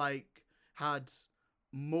 she's like had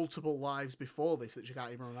multiple lives before this that she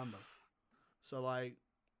can't even remember. So like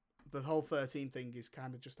the whole 13 thing is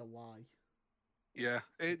kind of just a lie. Yeah,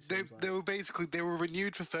 they were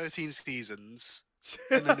renewed for 13 seasons,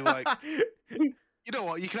 and then they were like, you know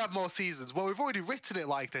what, you can have more seasons. Well, we've already written it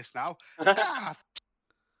like this now.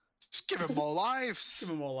 Just give them more lives. Give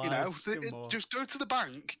them more lives. You know, just go to the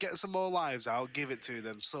bank, get some more lives out, give it to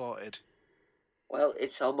them, sorted. Well,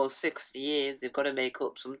 it's almost 60 years. They've got to make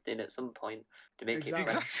up something at some point to make it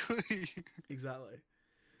Exactly. Exactly.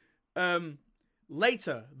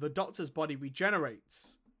 Later, the Doctor's body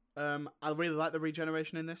regenerates. I really like the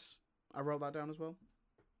regeneration in this. I wrote that down as well.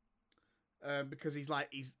 Because he's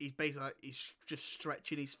basically he's just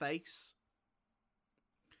stretching his face.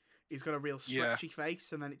 He's got a real stretchy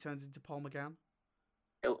face, and then it turns into Paul McGann.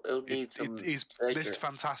 It'll need some. He's Mr.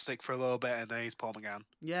 Fantastic for a little bit, and then he's Paul McGann.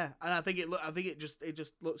 Yeah, and I think it just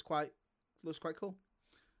looks quite cool,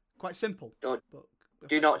 quite simple.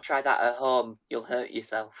 Do not try that at home. You'll hurt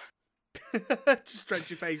yourself. To stretch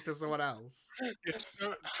your face to someone else.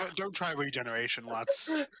 Yeah, don't try regeneration, lads.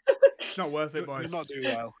 It's not worth it, boys. You're not doing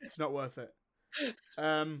well. It's not worth it.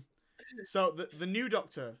 So the new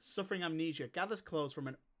Doctor, suffering amnesia, gathers clothes from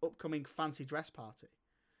an upcoming fancy dress party.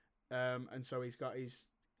 And so he's got his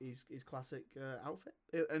classic outfit.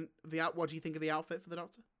 And what do you think of the outfit for the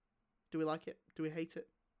Doctor? Do we like it? Do we hate it?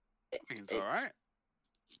 I think it's alright.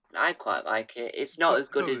 I quite like it. It's not as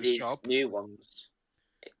good as his new ones.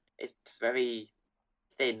 It's very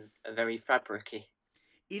thin and very fabricy.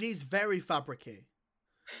 It is very fabricy.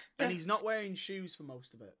 And he's not wearing shoes for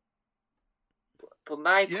most of it. But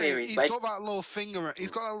my query is... He's got that little finger...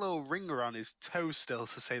 He's got that little ring around his toe still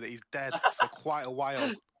to say that he's dead for quite a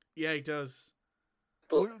while. Yeah, he does.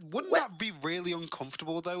 But wouldn't that be really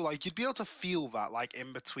uncomfortable, though? Like, you'd be able to feel that, like,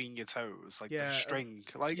 in between your toes. Like, the string.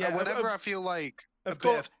 Like, whenever I feel, like, a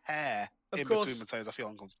bit of hair between my toes, I feel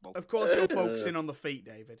uncomfortable. Of course you're focusing on the feet,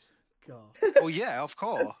 David. God. Well, yeah, of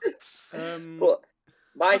course. But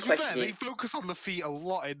my question is... They focus on the feet a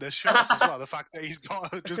lot in the shots as well. The fact that he's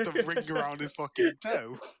got just a ring around his fucking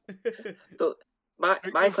toe. But my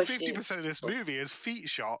question 50% of this movie is feet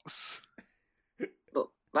shots. But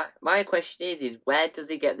my question is where does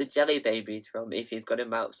he get the jelly babies from if he's got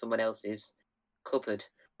them out of someone else's cupboard?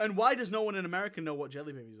 And why does no one in America know what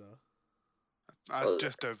jelly babies are? I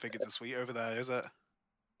just don't think it's a sweet over there, is it?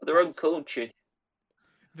 They're uncultured.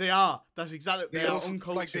 They are. That's exactly. They are also,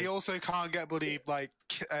 uncultured. Like, they also can't get bloody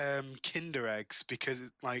Kinder eggs because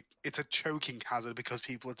it's a choking hazard because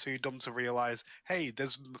people are too dumb to realize, hey,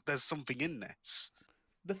 there's something in this.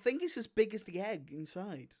 The thing is as big as the egg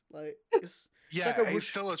inside. Like it's it's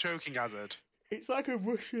still a choking hazard. It's like a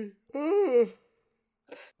Russian.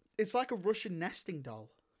 It's like a Russian nesting doll.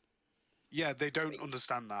 Yeah, they don't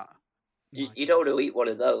understand that. You don't want to eat one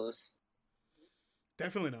of those.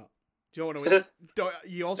 Definitely not. Do you don't want to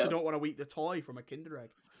eat? You also No. don't want to eat the toy from a Kinder Egg.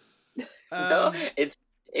 No, it's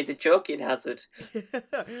a choking hazard.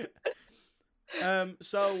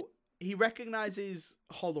 So he recognizes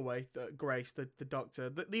Holloway, Grace, the doctor,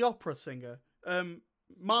 the opera singer,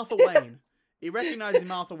 Martha Wayne. He recognizes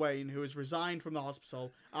Martha Wayne, who has resigned from the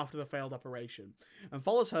hospital after the failed operation, and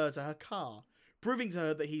follows her to her car, proving to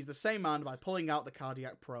her that he's the same man by pulling out the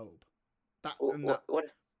cardiac probe. What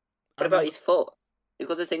about his foot? He's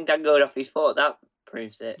got the thing dangling off his foot. That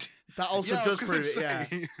proves it. That also I was does gonna prove it, say, yeah.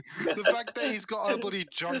 The fact that he's got a bloody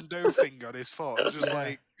John Doe thing on his foot, it's just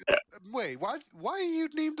like, wait, why are you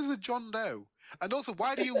named as a John Doe? And also,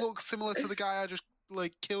 why do you look similar to the guy I just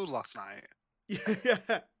killed last night?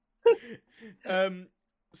 Yeah.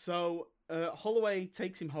 So Holloway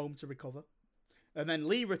takes him home to recover, and then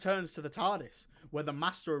Lee returns to the TARDIS, where the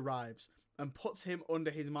Master arrives and puts him under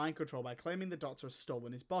his mind control by claiming the Doctor has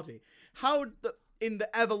stolen his body. How in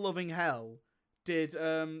the ever-loving hell did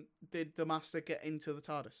the Master get into the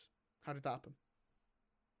TARDIS? How did that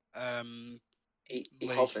happen? He Lee.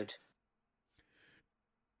 hovered.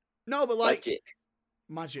 No, but like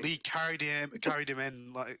Magic. Lee carried him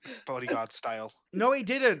in like bodyguard style. No, he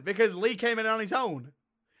didn't, because Lee came in on his own,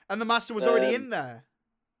 and the Master was already in there.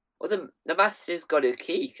 Well, the Master's got a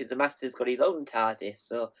key, because the Master's got his own TARDIS,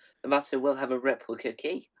 so the Master will have a replica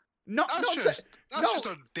key. That's just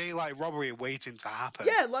a daylight robbery waiting to happen.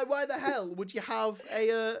 Yeah, like why the hell would you have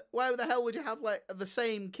like the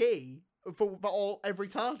same key for every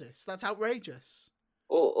TARDIS? That's outrageous.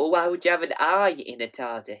 Or why would you have an eye in a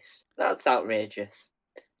TARDIS? That's outrageous.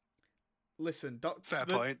 Listen, Fair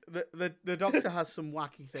point. The Doctor has some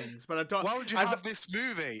wacky things, but I don't. Why would you have this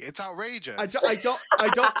movie? It's outrageous.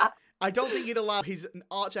 I don't think he'd allow his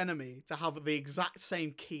arch enemy to have the exact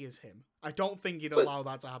same key as him. I don't think he'd allow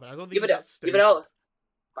that to happen. I don't think he's that stupid.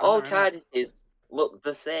 All TARDISes look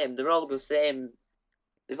the same. They're all the same.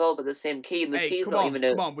 They've all got the same key, and the key's not even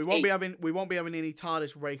a. Come on, we won't be having any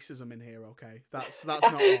TARDIS racism in here, okay? That's not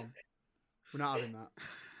on. We're not having that.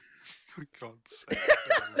 For God's sake.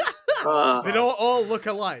 They don't all look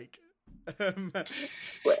alike.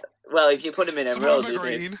 Well, if you put them in a row,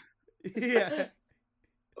 green. Yeah.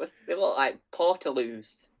 They look like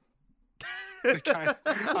portaloos.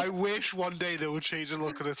 I wish one day they would change the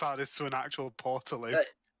look of the TARDIS to an actual portaloo.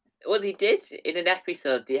 Well, they did in an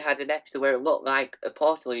episode. They had an episode where it looked like a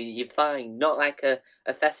portaloo you find, not like a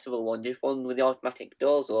festival one, just one with the automatic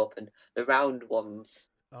doors open, the round ones,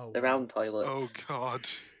 round toilets. Oh God.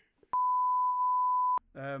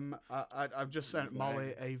 I've just sent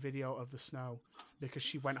Molly a video of the snow because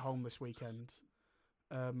she went home this weekend,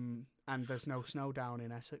 and there's no snow down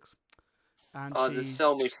in Essex. And there's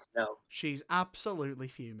so much snow. She's absolutely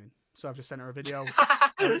fuming. So I've just sent her a video of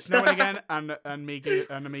it snowing again, and me giving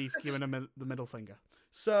her the middle finger.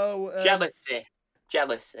 So jealousy.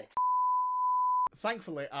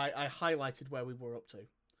 Thankfully, I highlighted where we were up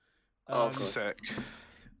to. Sick.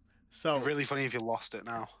 So really funny if you lost it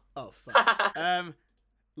now. Oh fuck.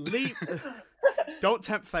 Lee, don't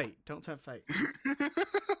tempt fate. Don't tempt fate.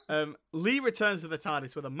 Lee returns to the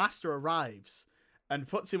TARDIS where the Master arrives and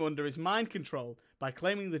puts him under his mind control by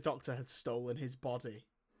claiming the Doctor had stolen his body.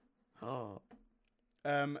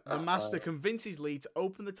 The Master convinces Lee to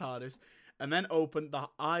open the TARDIS and then open the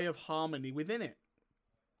Eye of Harmony within it,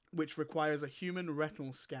 which requires a human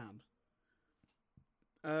retinal scan.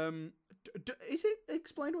 Is it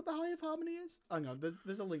explained what the Eye of Harmony is? Hang on,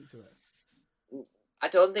 there's a link to it. I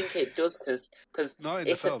don't think it does, because not in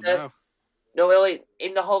the film. No, really,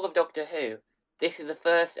 in the whole of Doctor Who, this is the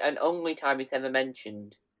first and only time it's ever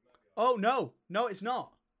mentioned. Oh no, it's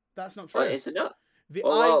not. That's not true. What, is it not? The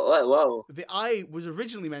whoa. The Eye was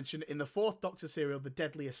originally mentioned in the 4th Doctor serial, The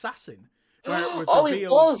Deadly Assassin, where it was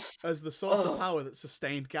revealed as the source of power that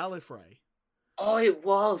sustained Gallifrey. Oh, it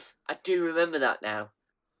was. I do remember that now.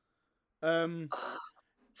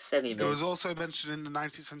 Silly me. It was also mentioned in the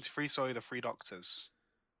 1973 story, The Three Doctors.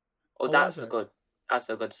 That's a good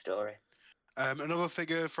story. Another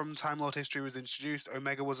figure from Time Lord history was introduced.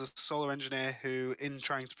 Omega was a solar engineer who, in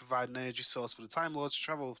trying to provide an energy source for the Time Lords to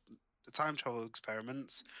travel the time travel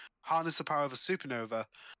experiments, harnessed the power of a supernova.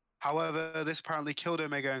 However, this apparently killed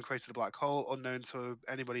Omega and created a black hole, unknown to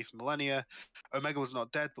anybody for millennia. Omega was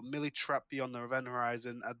not dead, but merely trapped beyond the event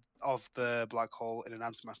horizon of the black hole in an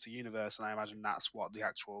antimatter universe, and I imagine that's what the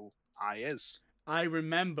actual Eye is. I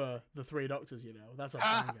remember the Three Doctors, That's a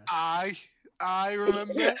banger. I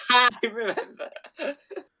remember. I remember.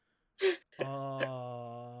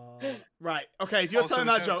 Right. Okay. If you're Also, telling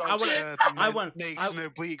the that Tenth joke, Doctor I want. makes an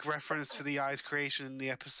oblique reference to the Eye's creation in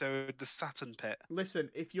the episode "The Saturn Pit."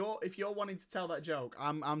 Listen, if you're wanting to tell that joke,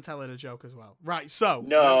 I'm telling a joke as well. Right. So.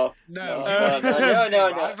 No. No, No, you no, can tell no, yours, no,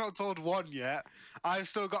 but no. I've not told one yet. I've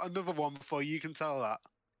still got another one before you can tell that.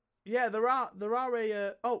 Yeah, there are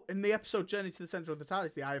a in the episode Journey to the Centre of the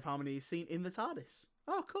TARDIS, the Eye of Harmony is seen in the TARDIS.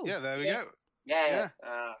 Oh, cool. Yeah, there we Yeah. go. Yeah.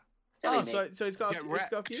 Silly Oh, me. so it's got Get it's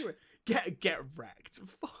got a few. Get wrecked.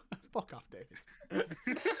 Fuck off, David.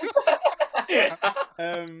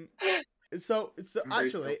 So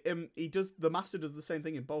actually, the Master does the same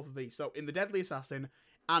thing in both of these. So in the Deadly Assassin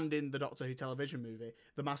and in the Doctor Who television movie,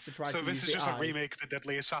 the Master tries So to this use is the just eye a remake of the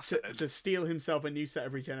Deadly Assassin. to steal himself a new set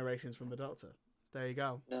of regenerations from the Doctor. There you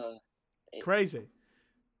go. No. Crazy.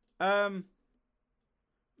 So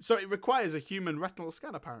it requires a human retinal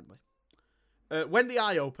scan, apparently. When the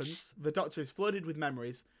eye opens, the Doctor is flooded with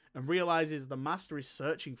memories and realizes the Master is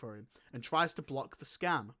searching for him and tries to block the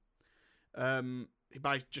scan.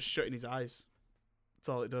 By just shutting his eyes. That's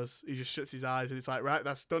all it does. He just shuts his eyes and it's like, right,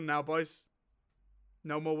 that's done now, boys.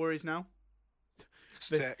 No more worries now.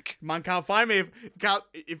 Sick. Man can't find me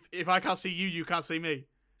if I can't see you, you can't see me.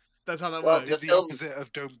 That's how that Well, works. It's the opposite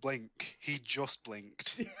of don't blink. He just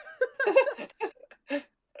blinked.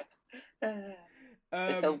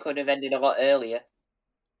 The film could have ended a lot earlier.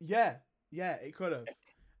 Yeah, it could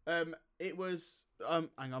have. It was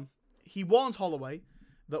hang on. He warns Holloway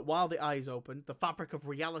that while the eye is open, the fabric of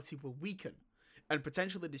reality will weaken and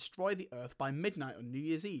potentially destroy the Earth by midnight on New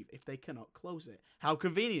Year's Eve if they cannot close it. How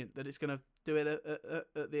convenient that it's going to do it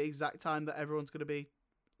at the exact time that everyone's going to be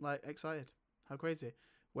like excited. How crazy.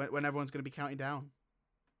 When everyone's going to be counting down.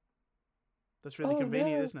 That's really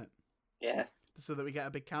convenient, no. isn't it? Yeah. So that we get a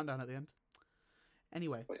big countdown at the end.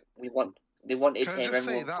 Anyway. They wanted Can to I hear just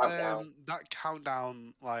say everyone that count down. that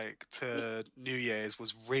countdown like to New Year's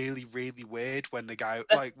was really really weird when the guy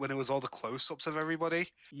when it was all the close-ups of everybody.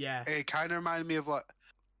 Yeah. It kind of reminded me of like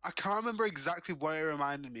I can't remember exactly what it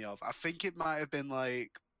reminded me of. I think it might have been like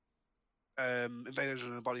Invasion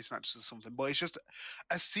of the Body Snatchers or something, but it's just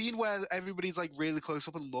a scene where everybody's like really close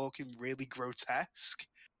up and looking really grotesque.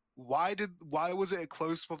 Why was it a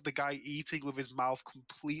close up of the guy eating with his mouth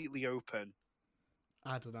completely open?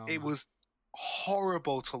 I don't know. It was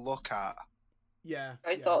horrible to look at. Yeah.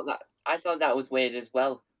 I thought that was weird as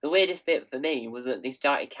well. The weirdest bit for me was that they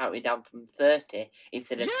started counting down from 30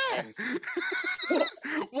 instead of 10.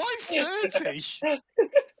 Why 30?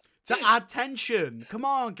 To add tension. Come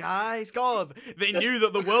on, guys. God, they knew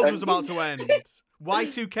that the world was about to end.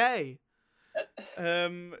 Y2K.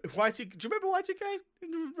 Y2. Do you remember Y2K?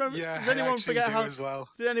 Yeah, Did anyone forget how? as well.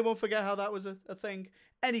 Did anyone forget how that was a thing?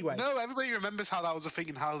 Anyway. No, everybody remembers how that was a thing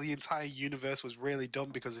and how the entire universe was really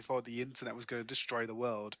done because they thought the internet was going to destroy the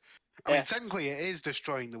world. I mean, technically, it is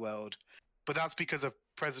destroying the world, but that's because of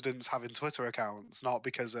presidents having Twitter accounts, not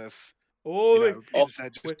because of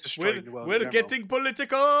internet just destroying the world. We're getting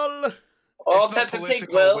political. Oh, it's not Peppa Pig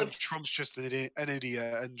political World. when Trump's just an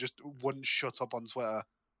idiot and just wouldn't shut up on Twitter.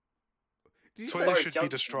 Twitter should be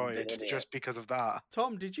destroyed just because of that.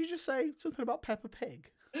 Tom, did you just say something about Peppa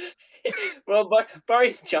Pig? Well,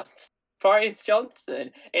 Boris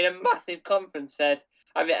Johnson in a massive conference said,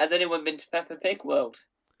 has anyone been to Peppa Pig World?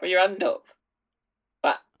 Put your hand up.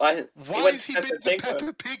 Why has he been to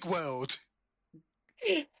Peppa Pig World?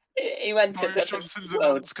 He went to Boris Peppa Johnson's Pig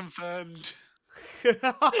World. events confirmed.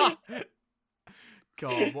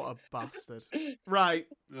 God, what a bastard. Right.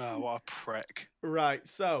 Oh, what a prick. Right,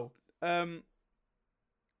 so,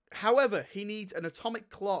 however, he needs an atomic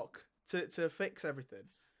clock to fix everything.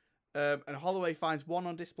 And Holloway finds one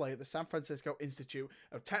on display at the San Francisco Institute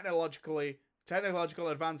of Technological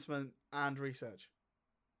Advancement and Research.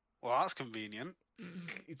 Well, that's convenient.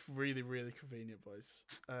 It's really, really convenient, boys.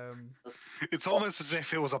 It's almost as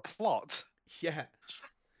if it was a plot. Yeah.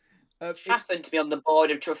 Happened to be on the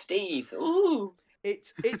board of trustees. Ooh.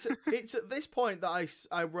 It's at this point that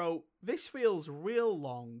I wrote, this feels real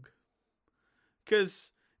long.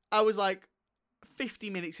 Because I was like 50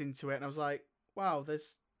 minutes into it and I was like, wow,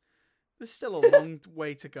 there's still a long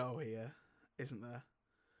way to go here, isn't there?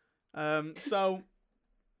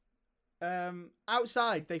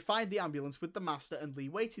 Outside, they find the ambulance with the Master and Lee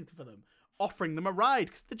waiting for them, offering them a ride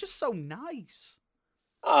because they're just so nice.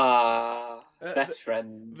 Best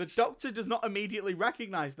friends. The Doctor does not immediately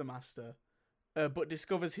recognize the Master, but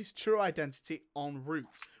discovers his true identity en route,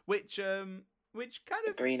 which kind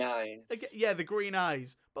of green eyes. Yeah, the green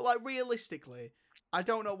eyes. But like realistically, I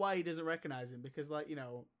don't know why he doesn't recognize him because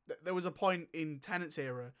there was a point in Tennant's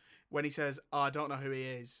era when he says, "Oh, I don't know who he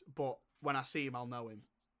is, but when I see him, I'll know him."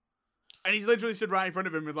 And he's literally stood right in front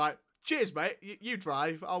of him and like, cheers, mate. You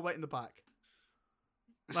drive. I'll wait in the back.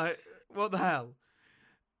 Like, what the hell?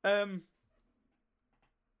 And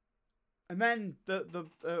then the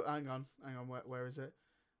hang on, where is it?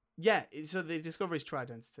 Yeah, so they discover his true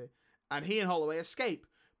identity, and he and Holloway escape,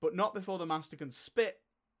 but not before the Master can spit.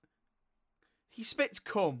 He spits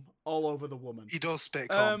cum all over the woman. He does spit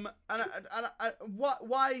cum. And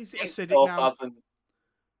why is it acidic now?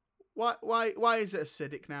 Why is it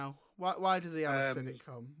acidic now? Why does he have acidic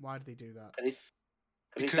cum? Why do they do that?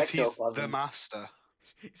 Because he's the Master.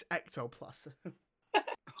 It's ectoplasm.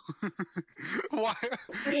 Why?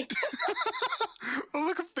 All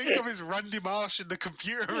I can think of is Randy Marsh in the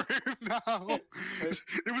computer room now.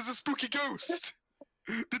 It was a spooky ghost.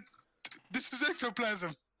 This is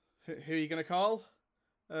ectoplasm. Who are you gonna call?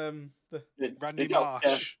 Randy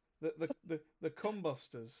Marsh. The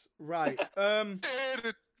Cumbusters. Right.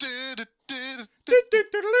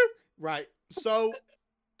 Right. So.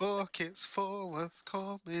 Buckets full of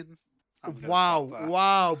coming.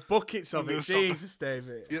 Wow, buckets of it. Jesus,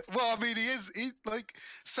 David. Yeah, well, I mean, he's like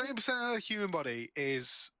 70% of the human body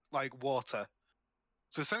is like water.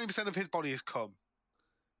 So 70% of his body is cum.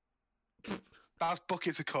 That's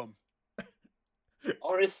buckets of cum.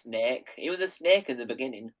 Or a snake. He was a snake in the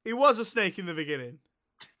beginning. He was a snake in the beginning.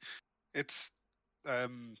 It's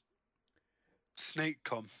snake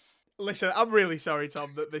cum. Listen, I'm really sorry,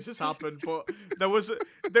 Tom, that this has happened, but there was a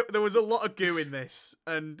lot of goo in this,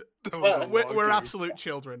 and we're absolute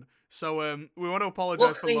children. So we want to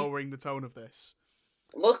apologise for lowering the tone of this.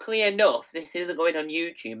 Luckily enough, this isn't going on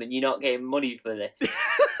YouTube, and you're not getting money for this.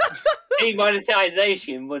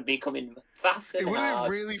 Demonetization would be coming faster. It would have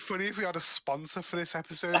been really funny if we had a sponsor for this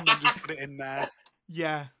episode and then just put it in there.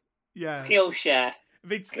 Yeah. Skillshare.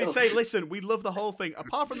 They'd say, listen, we love the whole thing.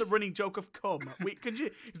 Apart from the running joke of cum, is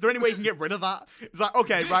there any way you can get rid of that? It's like,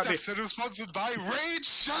 okay, this right. This episode was sponsored by Raid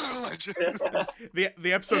Shadow Legends.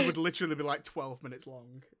 the episode would literally be like 12 minutes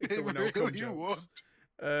long. If there were no cum jokes.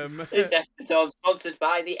 This episode is sponsored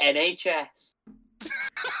by the NHS.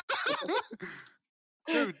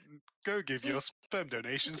 Go give your sperm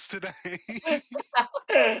donations today.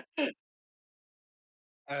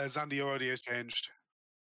 Zandy, your audio has changed.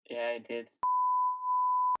 Yeah, it did.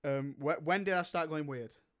 When did I start going weird?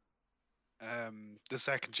 The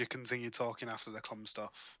second you continue talking after the cum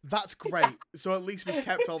stuff. That's great. So at least we've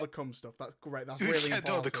kept all the cum stuff. That's great. That's really important. Kept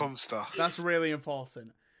all the cum stuff. That's really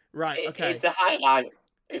important. Right, okay. It's a highlight.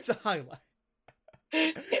 It's a highlight.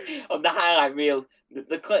 On the highlight reel,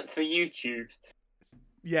 the clip for YouTube.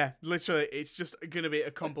 Yeah, literally, it's just going to be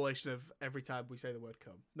a compilation of every time we say the word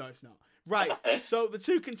cum. No, it's not. Right, so the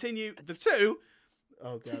two continue to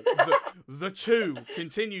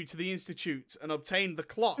the Institute and obtain the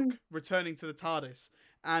clock, returning to the TARDIS,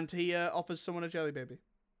 and he offers someone a jelly baby.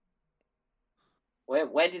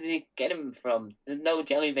 Where did they get him from? There's no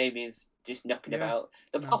jelly babies just knocking about.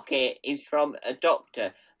 The pocket is from a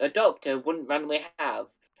doctor. The doctor wouldn't randomly have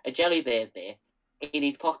a jelly baby in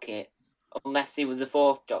his pocket unless he was the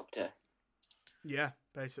fourth doctor. Yeah,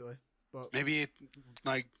 basically. But maybe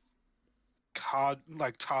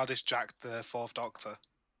TARDIS jacked the fourth doctor.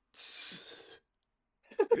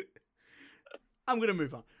 I'm gonna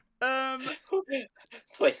move on.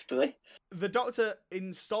 Swiftly. The doctor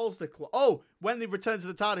installs the clock. Oh, when they return to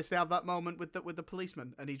the TARDIS, they have that moment with the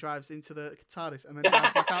policeman, and he drives into the TARDIS and then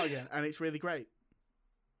drives back out again, and it's really great.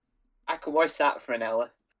 I could watch that for an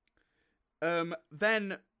hour.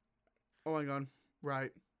 Then, oh, hang on.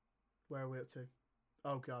 Right, where are we up to?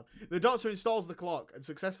 Oh god. The doctor installs the clock and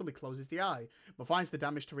successfully closes the eye, but finds the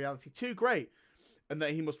damage to reality too great, and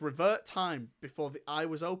that he must revert time before the eye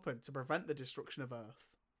was open to prevent the destruction of Earth.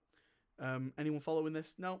 Anyone following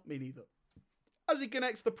this? No, me neither. As he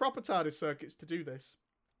connects the proper TARDIS circuits to do this,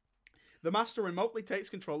 the Master remotely takes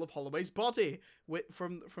control of Holloway's body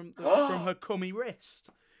from her cummy wrist,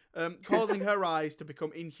 causing her eyes to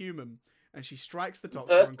become inhuman, and she strikes the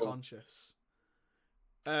Doctor unconscious.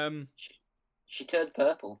 She turned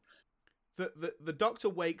purple. The Doctor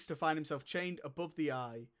wakes to find himself chained above the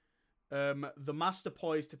eye. The Master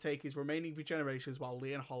poised to take his remaining regenerations while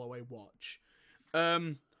Lee and Holloway watch.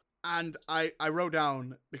 And I wrote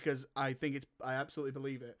down, because I absolutely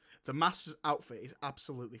believe it, the Master's outfit is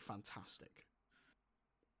absolutely fantastic.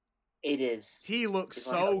 It is. He looks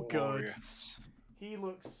so good. He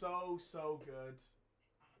looks so good.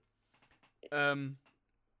 Yeah.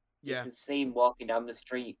 You can see him walking down the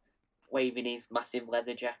street, waving his massive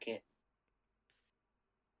leather jacket.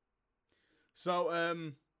 So,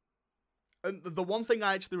 and the one thing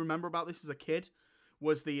I actually remember about this as a kid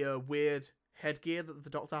was the weird headgear that the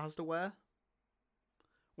Doctor has to wear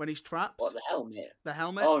when he's trapped. What, the helmet? The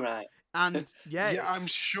helmet? Oh, right. And Yeah, I'm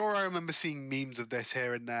sure I remember seeing memes of this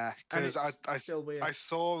here and there and because it's I still weird. I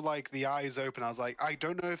saw like the eyes open. I was like, I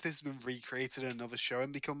don't know if this has been recreated in another show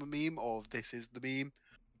and become a meme, or if this is the meme.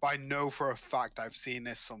 But I know for a fact I've seen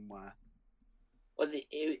this somewhere. Well,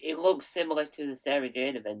 it looks similar to the Sarah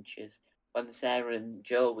Jane Adventures when Sarah and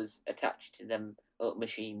Joe was attached to them little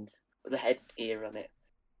machines with a headgear on it.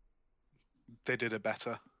 They did it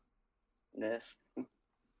better. Yeah.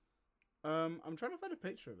 I'm trying to find a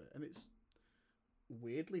picture of it, and it's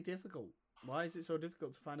weirdly difficult. Why is it so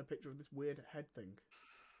difficult to find a picture of this weird head thing?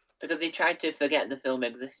 Because they tried to forget the film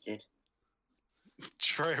existed.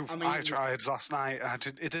 True. I mean, I tried last night.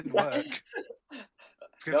 It didn't work.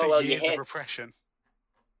 It's going to No, well, take you years of hit. repression.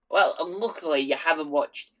 Well, and luckily you haven't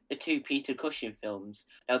watched the two Peter Cushing films.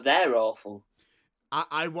 Now they're awful.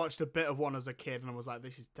 I watched a bit of one as a kid, and I was like,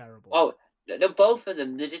 this is terrible. Oh, no, both of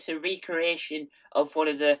them. They're just a recreation of one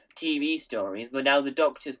of the TV stories, but now the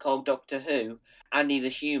Doctor's called Doctor Who, and he's a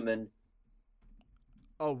human.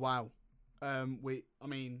 Oh wow. I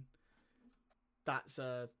mean, that's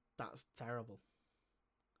terrible.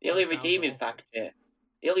 The only That sounds redeeming awful. factor,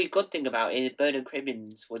 the only good thing about it is Bernard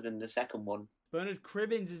Cribbins was in the second one. Bernard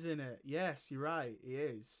Cribbins is in it. Yes, you're right. He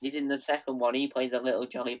is. He's in the second one. He plays a little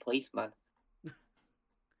jolly policeman.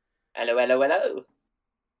 Hello, hello, hello.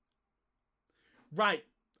 Right.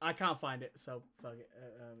 I can't find it, so fuck it.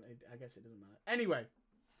 I guess it doesn't matter. Anyway,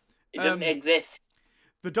 It doesn't exist.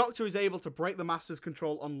 the Doctor is able to break the Master's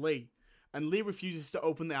control on Lee, and Lee refuses to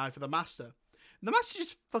open the eye for the Master. And the Master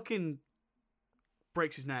just fucking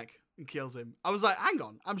breaks his neck and kills him. I was like, hang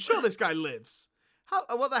on, I'm sure this guy lives. How?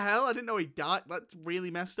 What the hell? I didn't know he died. That's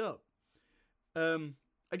really messed up.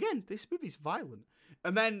 Again, this movie's violent.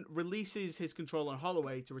 And then releases his control on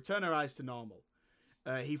Holloway to return her eyes to normal.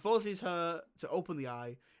 He forces her to open the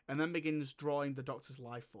eye and then begins drawing the Doctor's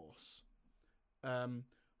life force.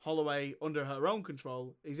 Holloway, under her own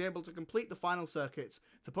control, is able to complete the final circuits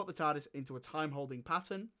to put the TARDIS into a time-holding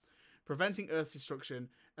pattern, preventing Earth's destruction,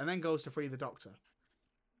 and then goes to free the Doctor.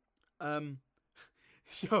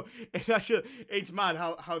 So it's mad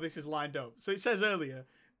how this is lined up. So it says earlier,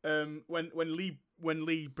 when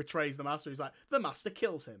Lee betrays the Master, he's like, the Master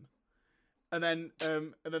kills him, and then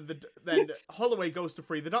Holloway goes to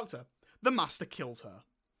free the Doctor. The Master kills her.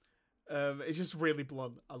 It's just really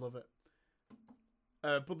blunt. I love it.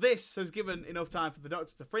 But this has given enough time for the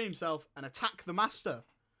Doctor to free himself and attack the Master.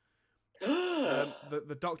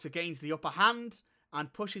 The Doctor gains the upper hand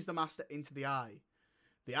and pushes the Master into the eye.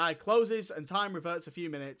 The eye closes and time reverts a few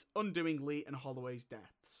minutes, undoing Lee and Holloway's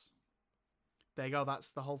deaths. There you go.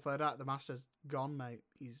 That's the whole third act. The Master's gone, mate.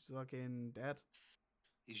 He's fucking dead.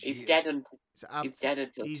 He's dead until He's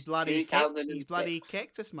he's bloody 2006. he's bloody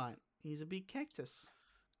cactus, mate. He's a big cactus.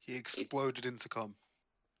 He exploded into cum.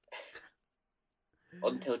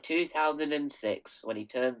 Until 2006, when he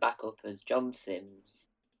turned back up as John Sims.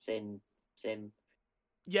 Sim.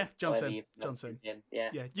 Yeah, John whatever Sim. you John pronounce Sim. his name. Yeah.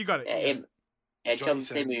 Yeah, you got it. Yeah, you got him. it. Yeah, Johnny John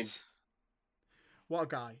Simmons. Sins. What a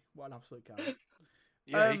guy. What an absolute guy.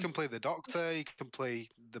 Yeah, he can play the Doctor. He can play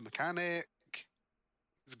the mechanic.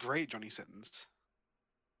 It's great, Johnny Sins.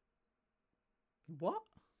 What?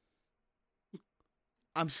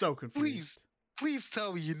 I'm so confused. Please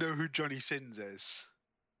tell me you know who Johnny Sins is.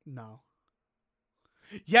 No.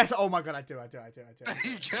 Yes. Oh my god, I do. Yo,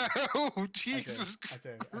 Jesus I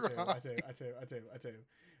do. Christ.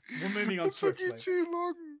 We're moving on It took you swiftly. too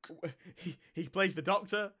long. He plays the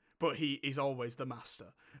Doctor, but he is always the Master.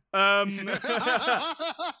 That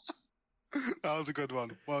was a good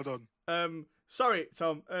one. Well done. Sorry,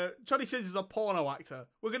 Tom. Johnny Sins is a porno actor.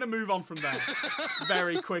 We're gonna move on from there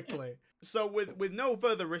very quickly. So, with no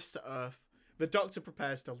further risks to Earth, the Doctor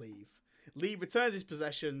prepares to leave. Lee returns his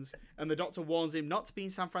possessions, and the Doctor warns him not to be in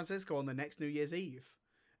San Francisco on the next New Year's Eve,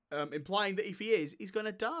 implying that if he is, he's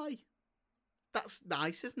gonna die. That's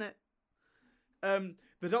nice, isn't it?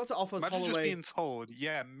 The Doctor offers Imagine Holloway. just being told,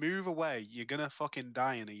 yeah, move away. You're gonna fucking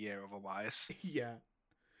die in a year otherwise. Yeah.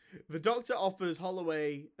 The Doctor offers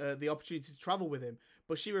Holloway the opportunity to travel with him,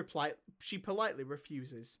 but she politely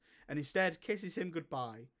refuses, and instead kisses him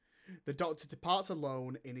goodbye. The Doctor departs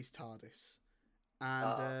alone in his TARDIS.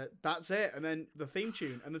 And that's it. And then the theme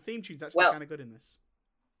tune. And the theme tune's actually kind of good in this.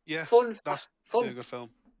 Yeah, that's fun, a good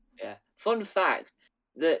film. Yeah. Fun fact,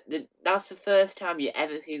 that's the first time you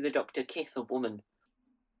ever see the Doctor kiss a woman.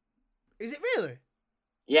 Is it really?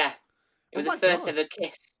 Yeah. It was Oh the my first God. ever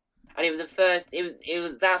kiss. And it was the first, it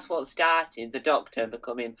was that's what started the Doctor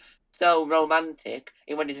becoming so romantic,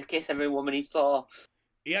 he wanted to kiss every woman he saw.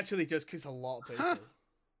 He actually does kiss a lot of people.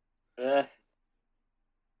 Yeah.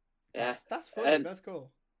 That's funny. That's cool.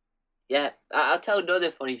 Yeah, I'll tell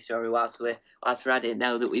another funny story whilst we're at it.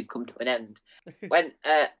 Now that we've come to an end, when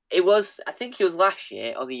it was, I think it was last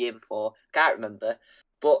year or the year before, can't remember.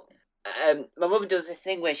 But my mother does a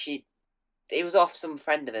thing where it was off some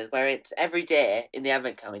friend of hers, where it's every day in the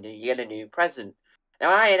advent calendar you get a new present. Now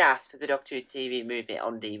I had asked for the Doctor Who TV movie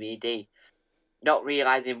on DVD, not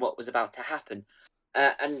realizing what was about to happen,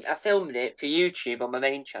 and I filmed it for YouTube on my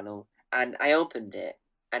main channel, and I opened it,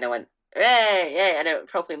 and I went, "Hey, hey," and I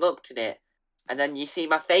properly looked at it, and then you see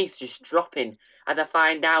my face just dropping as I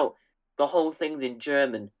find out the whole thing's in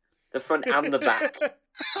German, the front and the back.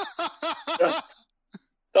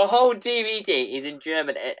 The whole DVD is in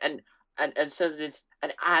German, and so there's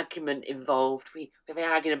an argument involved. We've been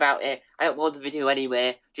arguing about it. I upload the video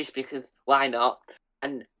anyway, just because why not?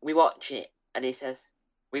 And we watch it, and it says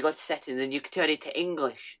we go to settings, and you can turn it to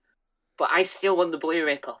English. But I still want the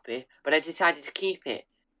Blu-ray copy, but I decided to keep it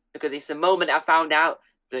because it's the moment I found out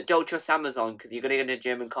that don't trust Amazon because you're gonna get a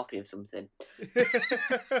German copy of something.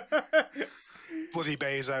 Bloody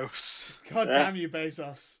Bezos. God damn you,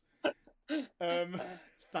 Bezos.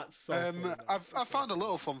 That's so. Funny, I've found a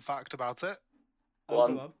little fun fact about it. Go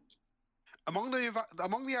on. Among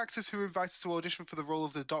the actors who were invited to audition for the role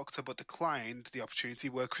of the Doctor but declined the opportunity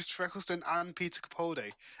were Christopher Eccleston and Peter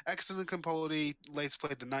Capaldi. Eccleston and Capaldi later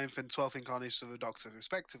played the 9th and 12th incarnations of the Doctor,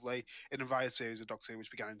 respectively, in a variety series of Doctor Who, which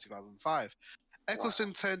began in 2005.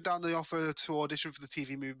 Eccleston turned down the offer to audition for the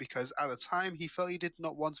TV movie because, at the time, he felt he did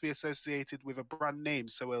not want to be associated with a brand name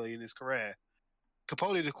so early in his career.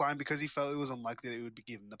 Capaldi declined because he felt it was unlikely that he would be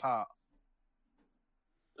given the part.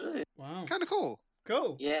 Wow. Kind of cool.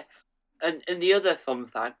 Cool. Yeah. And the other fun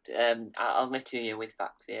fact, I'll litter you with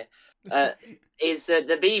facts here, is that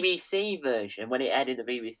the BBC version, when it aired in the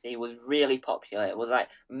BBC, was really popular. It was like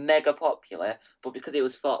mega popular, but because it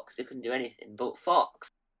was Fox, they couldn't do anything. But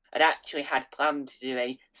Fox had actually had planned to do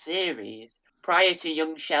a series prior to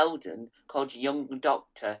Young Sheldon called Young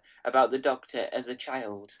Doctor, about the Doctor as a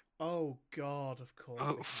child. Oh, God, of course.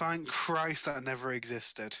 Oh, thank Christ that never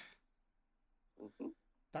existed. Mm-hmm.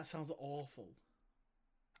 That sounds awful.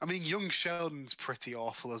 I mean, Young Sheldon's pretty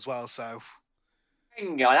awful as well, so...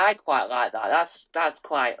 Hang on, I quite like that. That's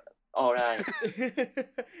quite alright.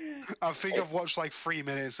 I think I've watched like 3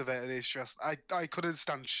 minutes of it, and it's just... I couldn't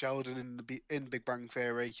stand Sheldon in Big Bang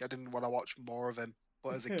Theory. I didn't want to watch more of him,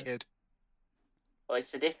 but as a kid... Well,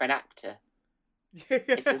 it's a different actor.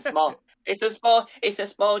 It's a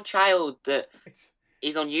small child that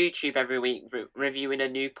is on YouTube every week reviewing a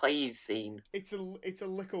new plays scene. It's a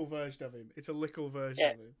little version of him. It's a little version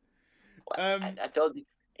of him. Well, I don't.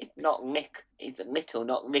 It's not lick. It's a little,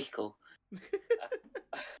 not lickle.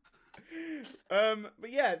 But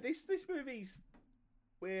yeah, this movie's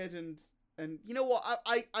weird and you know what?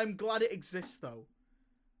 I'm glad it exists though.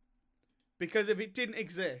 Because if it didn't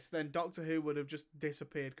exist, then Doctor Who would have just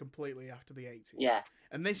disappeared completely after the 80s. Yeah.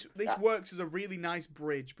 And this works as a really nice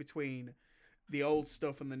bridge between the old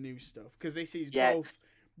stuff and the new stuff. Because this is both...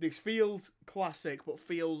 This feels classic, but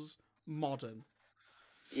feels modern.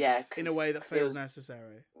 Yeah. In a way that feels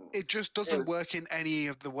necessary. It just doesn't work in any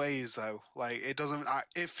of the ways, though. Like, it doesn't...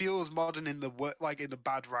 It feels modern in the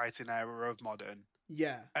bad writing era of modern.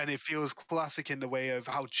 Yeah. And it feels classic in the way of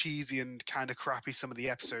how cheesy and kind of crappy some of the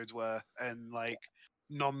episodes were, and like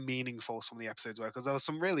non-meaningful some of the episodes were, because there were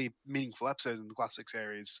some really meaningful episodes in the classic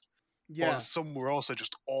series. Yeah. But some were also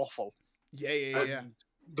just awful. Yeah.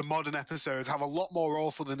 The modern episodes have a lot more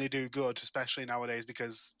awful than they do good, especially nowadays,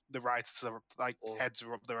 because the writers are like heads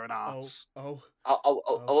are up their own arse. I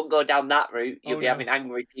won't go down that route. You'll be having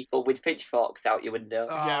angry people with pitchforks out your window.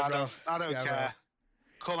 I don't care. Bro.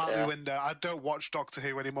 Come out my window. I don't watch Doctor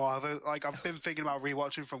Who anymore. I've been thinking about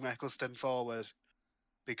rewatching from Eccleston forward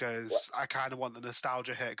because I kind of want the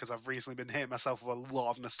nostalgia hit, because I've recently been hitting myself with a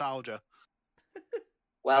lot of nostalgia.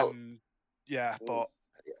 Well, but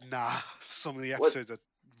nah, some of the episodes are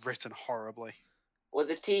written horribly. Well,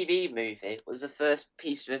 the TV movie was the first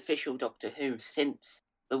piece of official Doctor Who since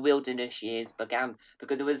the Wilderness years began,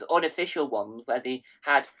 because there was unofficial ones where they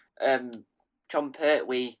had Tom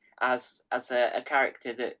Pertwee as a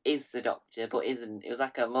character that is the Doctor but isn't. It was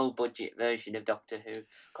like a low budget version of Doctor Who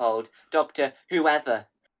called Doctor Whoever.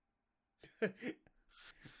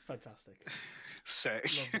 Fantastic. Sick.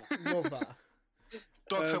 Love that.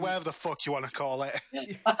 Doctor whatever the fuck you want to call it.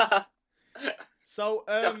 So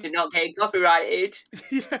Doctor not getting copyrighted.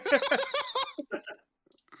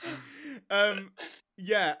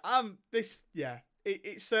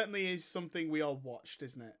 It certainly is something we all watched,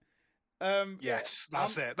 isn't it? Yes,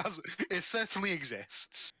 that's it. It certainly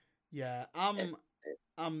exists. Yeah, I'm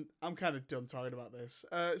kind of done talking about this.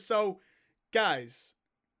 So, guys,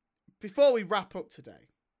 before we wrap up today,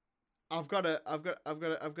 I've got a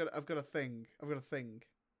thing. I've got a thing.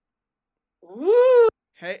 Woo!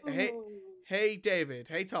 Hey, David.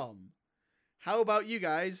 Hey, Tom. How about you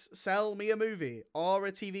guys sell me a movie, or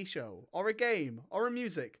a TV show, or a game, or a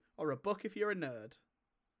music, or a book if you're a nerd?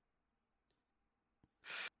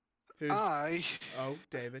 Who's... I Oh,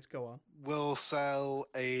 David, go on. will sell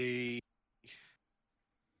a.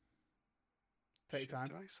 Take your time.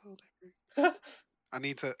 Did I sell Daybreak? I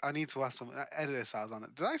need to ask something. Edit this out on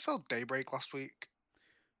it. Did I sell Daybreak last week?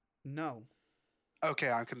 No.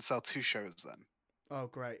 Okay, I can sell 2 shows then. Oh,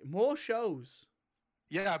 great. More shows.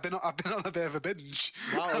 Yeah, I've been on a bit of a binge.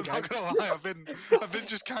 Wow, I'm okay. not gonna lie, I've been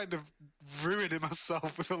just kind of ruining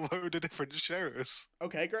myself with a load of different shows.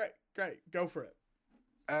 Okay, great. Go for it.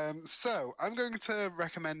 So I'm going to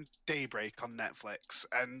recommend Daybreak on Netflix,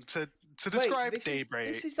 and to describe Daybreak.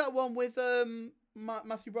 This is that one with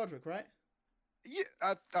Matthew Broderick, right?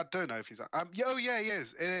 Yeah, I don't know if he's. Yeah, he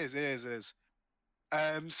is. It is.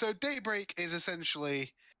 So Daybreak is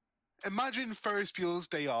essentially, imagine Ferris Bueller's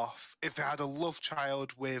Day Off if they had a love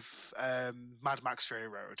child with Mad Max Fury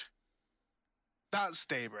Road. That's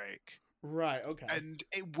Daybreak. Right, okay. And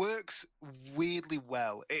it works weirdly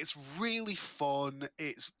well. It's really fun.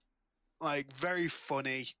 It's like very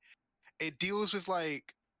funny. It deals with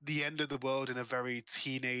like the end of the world in a very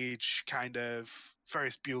teenage kind of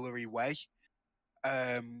Ferris Bueller-y way.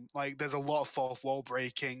 Like there's a lot of fourth wall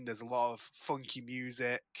breaking. There's a lot of funky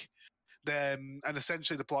music. And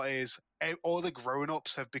essentially the plot is all the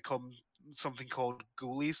grown-ups have become something called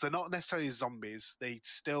ghoulies. They're not necessarily zombies. They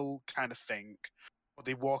still kind of think, but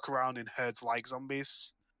they walk around in herds like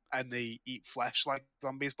zombies, and they eat flesh like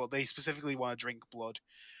zombies, but they specifically want to drink blood.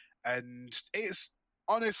 And it's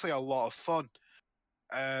honestly a lot of fun.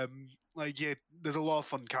 There's a lot of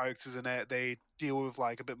fun characters in it. They deal with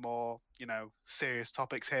like a bit more, serious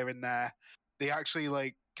topics here and there. They actually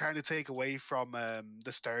like kind of take away from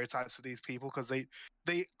the stereotypes of these people, because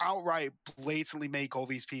they outright blatantly make all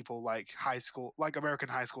these people like American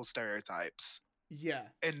high school stereotypes. Yeah.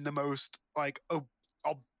 In the most like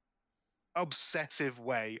obsessive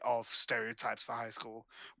way of stereotypes for high school.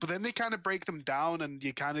 But then they kind of break them down, and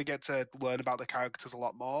you kind of get to learn about the characters a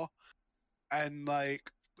lot more. And like,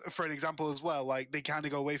 for an example as well, like they kind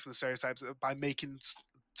of go away from the stereotypes by making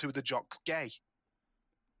 2 of the jocks gay.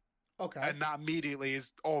 Okay. And that immediately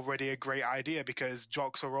is already a great idea, because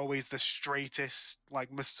jocks are always the straightest,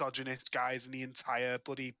 like misogynist guys in the entire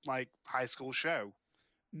bloody like high school show.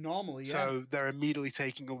 Normally, yeah. So they're immediately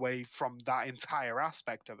taking away from that entire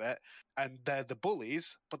aspect of it, and they're the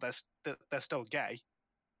bullies, but they're still gay.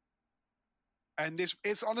 And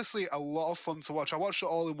it's honestly a lot of fun to watch. I watched it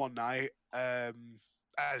all in one night,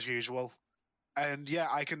 as usual, and yeah,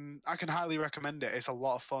 I can highly recommend it. It's a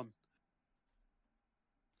lot of fun.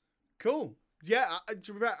 Cool. Yeah,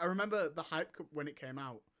 I remember the hype when it came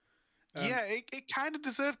out. Yeah, it kind of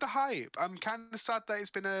deserved the hype. I'm kind of sad that it's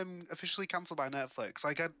been officially cancelled by Netflix.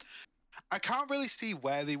 Like, I can't really see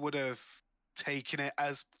where they would have taken it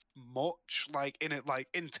as much, like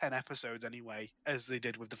in 10 episodes anyway, as they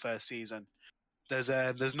did with the first season.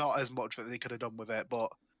 There's not as much that they could have done with it,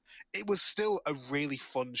 but it was still a really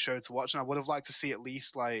fun show to watch, and I would have liked to see at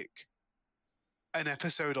least like an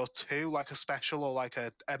episode or 2, like a special or like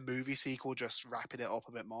a movie sequel, just wrapping it up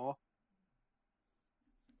a bit more.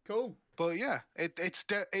 Cool. But yeah, it's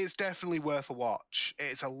definitely worth a watch.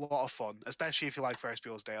 It's a lot of fun, especially if you like Ferris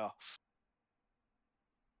Bueller's Day Off.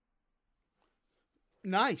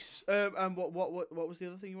 Nice. And what was the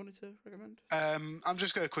other thing you wanted to recommend? I'm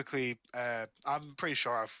just going to quickly. I'm pretty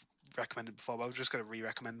sure I've recommended before, but I'm just going to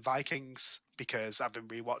re-recommend Vikings, because I've been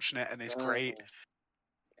rewatching it and it's great.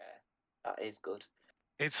 Yeah, that is good.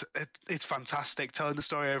 It's fantastic. Telling the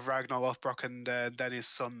story of Ragnar Lothbrok and then his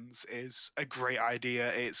sons is a great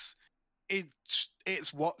idea. It's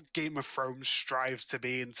what Game of Thrones strives to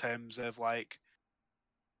be in terms of like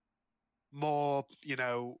more,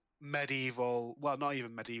 medieval, well, not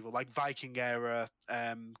even medieval, like Viking era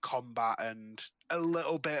combat, and a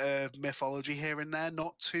little bit of mythology here and there.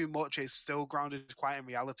 Not too much. It's still grounded quite in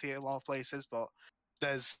reality in a lot of places, but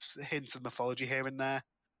there's hints of mythology here and there.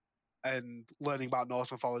 And learning about Norse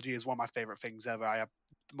mythology is one of my favorite things ever.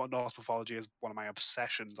 Norse mythology is one of my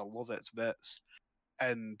obsessions. I love it to bits.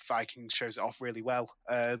 And Vikings shows it off really well.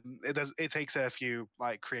 It takes a few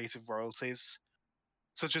like creative royalties,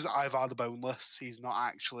 such as Ivar the Boneless. He's not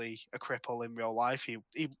actually a cripple in real life. He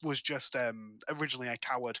was just originally a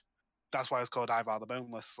coward. That's why it's called Ivar the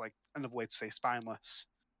Boneless, like another way to say spineless.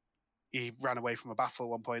 He ran away from a battle at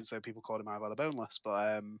one point, so people called him Ivar the Boneless.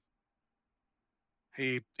 But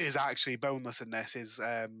he is actually boneless in this. His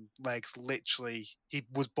legs literally, he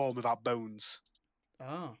was born without bones.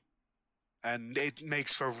 Oh. and it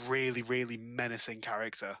makes for a really, really menacing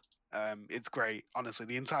character. It's great, honestly.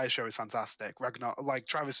 The entire show is fantastic. Ragnar, like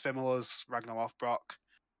Travis Fimmel Ragnar Lothbrok,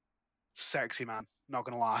 sexy man. Not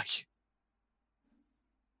gonna lie.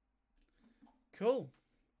 Cool.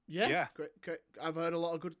 Yeah. Yeah. Great. I've heard a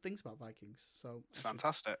lot of good things about Vikings, so It's I should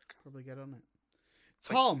fantastic. probably get on it. It's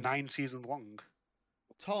Tom, like 9 seasons long.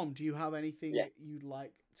 Tom, do you have anything Yeah. you'd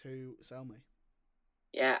like to sell me?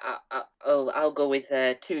 Yeah, I'll go with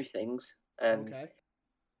two things. Okay.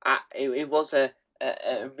 It was a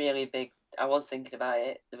really big. I was thinking about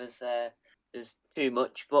it. There's too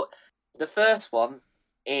much, but the first one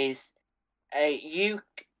is a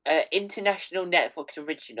international Netflix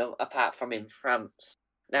original, apart from in France.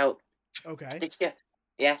 Now, Okay.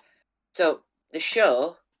 yeah. So the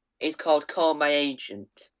show is called Call My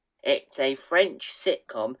Agent. It's a French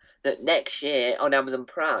sitcom that next year on Amazon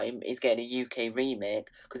Prime is getting a UK remake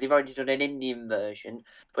because they've already done an Indian version.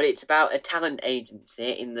 But it's about a talent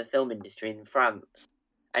agency in the film industry in France,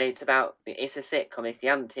 and it's a sitcom. It's the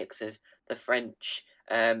antics of the French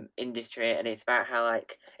industry, and it's about how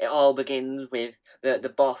like it all begins with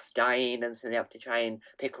the boss dying, and so they have to try and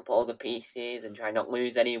pick up all the pieces and try not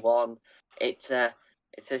lose anyone. It's a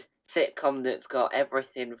sitcom that's got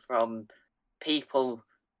everything from people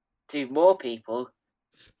to more people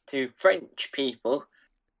to French people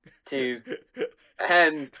to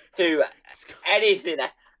to anything.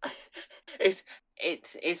 It's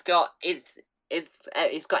got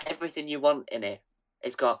everything you want in it.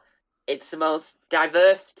 It's the most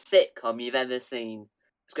diverse sitcom you've ever seen.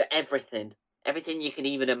 It's got everything you can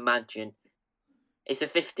even imagine. It's a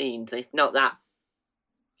 15, so it's not that.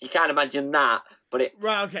 You can't imagine that, but it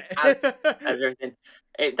Right. Okay. has everything.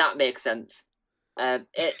 That makes sense.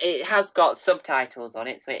 It has got subtitles on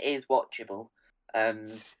it, so it is watchable.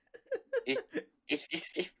 It's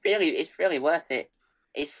really worth it.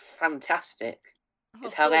 It's fantastic.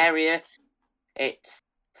 It's cool. hilarious. It's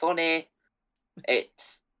funny.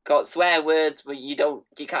 It's got swear words, but you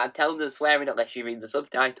can't tell them swearing unless you read the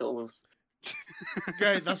subtitles.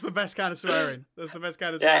 Great. That's the best kind of swearing. That's the best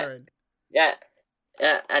kind of Yeah. swearing. Yeah,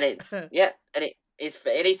 and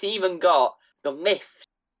it's even got the lift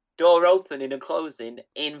door opening and closing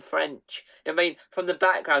in French. I mean, from the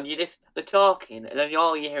background, they're talking, and then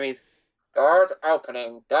all you hear is doors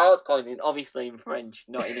opening, doors closing, obviously in French,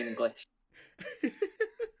 not in English.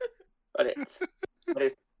 but it's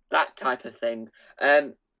that type of thing.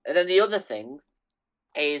 And then the other thing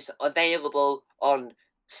is available on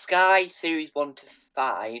Sky Series 1 to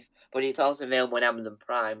 5, but it's also available on Amazon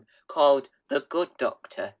Prime, called The Good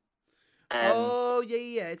Doctor. Oh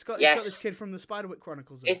yeah. It's got this kid from the Spiderwick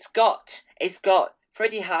Chronicles. It's got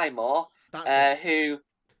Freddie Highmore, That's who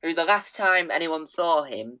the last time anyone saw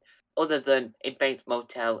him, other than in Bates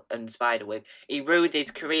Motel and Spiderwick, he ruined his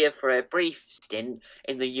career for a brief stint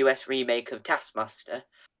in the US remake of Taskmaster.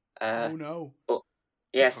 Oh no. But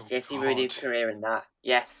yes, Oh, he ruined his God. career in that.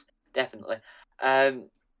 Yes, definitely.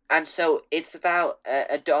 And so it's about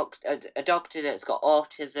a doctor that's got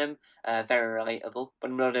autism, very relatable, but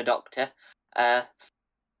I'm not a doctor,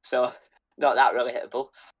 so not that relatable.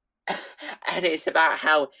 And it's about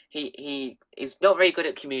how he is not very good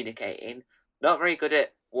at communicating, not very good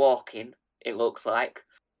at walking, it looks like,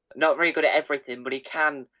 not very good at everything, but he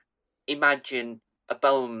can imagine a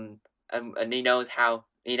bone, and he knows how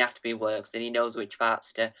the anatomy works, and he knows which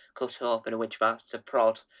parts to cut up and which parts to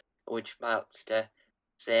prod, which parts to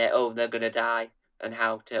say, oh, they're going to die, and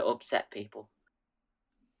how to upset people.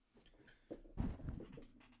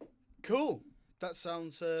 Cool. That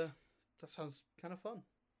sounds kind of fun.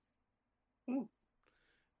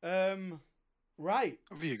 Right.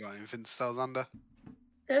 Have you got anything to tell, Xander?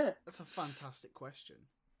 Yeah, That's a fantastic question.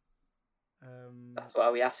 that's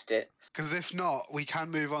why we asked it. Because if not, we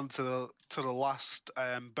can move on to the last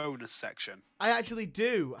bonus section. I actually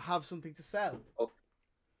do have something to sell.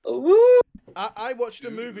 Oh, I watched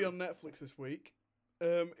a movie on Netflix this week.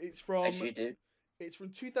 It's from as you do. It's from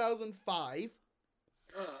 2005,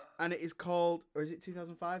 and it is called, or is it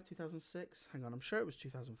 2005, 2006? Hang on, I'm sure it was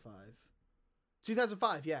 2005.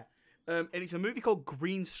 2005, yeah. And it's a movie called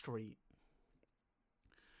Green Street.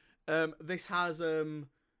 This has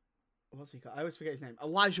what's he called? I always forget his name.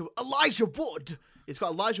 Elijah Wood. It's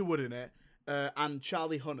got Elijah Wood in it, and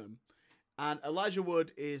Charlie Hunnam. And Elijah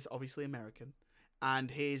Wood is obviously American,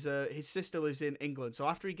 and his sister lives in England. So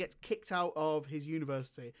after he gets kicked out of his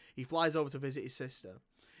university, he flies over to visit his sister,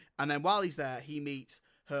 and then while he's there, he meets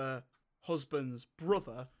her husband's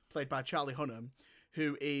brother, played by Charlie Hunnam,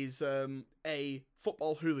 who is a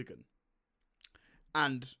football hooligan.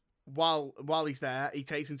 And while he's there, he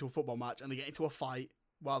takes into a football match, and they get into a fight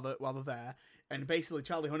while they're there. and basically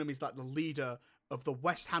Charlie Hunnam is like the leader of the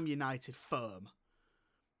West Ham United firm.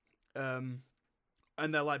 And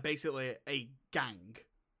they're like basically a gang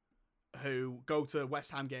who go to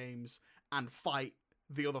West Ham games and fight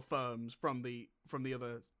the other firms from the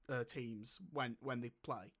other teams when they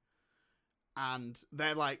play. And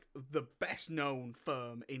they're like the best known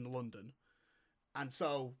firm in London. And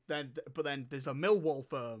so then there's a Millwall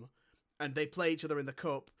firm, and they play each other in the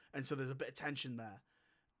cup, and so there's a bit of tension there.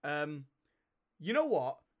 You know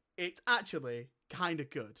what? It's actually kind of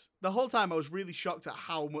good. The whole time I was really shocked at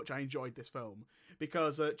how much I enjoyed this film,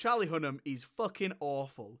 because Charlie Hunnam is fucking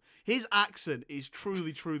awful. His accent is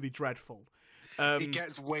truly, truly dreadful. It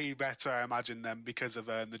gets way better, I imagine, then because of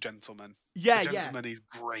The Gentleman. Yeah, The Gentleman is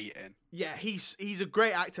great in. Yeah, he's a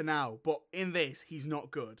great actor now, but in this, he's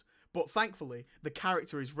not good. But thankfully, the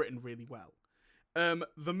character is written really well.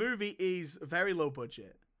 The movie is very low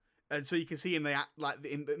budget, and so you can see in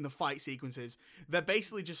the fight sequences, they're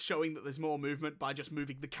basically just showing that there's more movement by just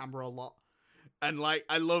moving the camera a lot. And like,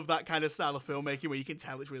 I love that kind of style of filmmaking where you can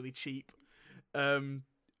tell it's really cheap.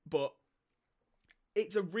 But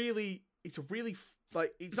it's a really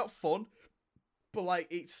like, it's not fun, but like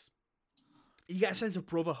you get a sense of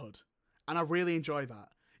brotherhood, and I really enjoy that.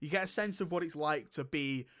 You get a sense of what it's like to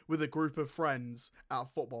be with a group of friends at a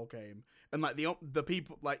football game, and like the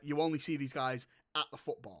people, like, you only see these guys at the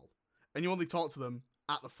football, and you only talk to them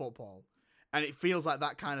at the football, and it feels like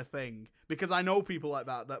that kind of thing, because I know people like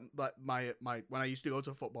that like my when I used to go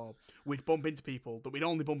to football, we'd bump into people that we'd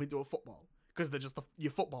only bump into at football because they're just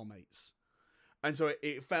your football mates, and so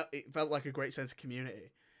it felt like a great sense of community,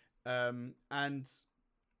 and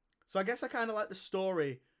so I guess I kind of like the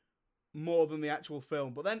story more than the actual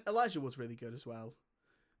film. But then Elijah was really good as well.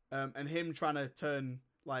 And him trying to turn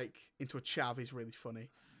like into a chav is really funny.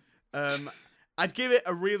 I'd give it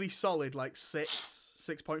a really solid like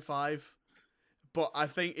 6.5. But I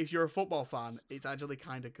think if you're a football fan, it's actually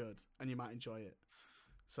kind of good and you might enjoy it.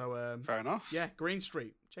 So fair enough. Yeah, Green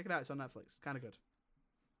Street. Check it out. It's on Netflix. It's kind of good.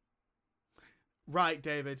 Right,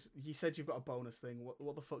 David. You said you've got a bonus thing.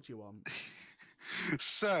 What the fuck do you want?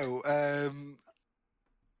 So,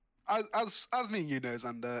 as me and you know,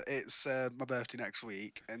 Xander, it's my birthday next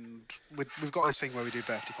week, and we've got this thing where we do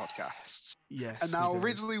birthday podcasts. Yes. And now,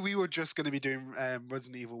 originally, we were just going to be doing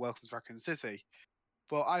Resident Evil: Welcome to Raccoon City,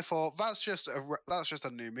 but I thought that's just a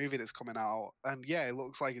new movie that's coming out, and yeah, it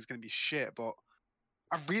looks like it's going to be shit. But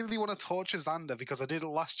I really want to torture Xander because I did it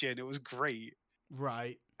last year and it was great.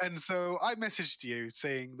 Right. And so I messaged you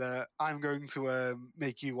saying that I'm going to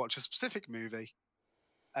make you watch a specific movie,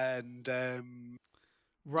 and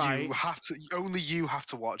right. you have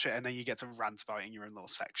to watch it, and then you get to rant about it in your own little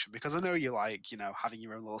section, because I know you like, having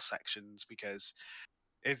your own little sections, because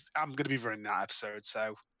I'm going to be running that episode,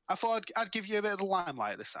 so I thought I'd give you a bit of the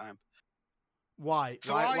limelight this time. Why?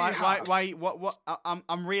 So why? What?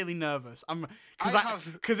 I'm really nervous.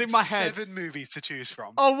 Because in my head, 7 movies to choose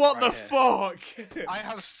from. Oh, what the fuck! I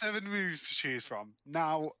have 7 movies to choose from.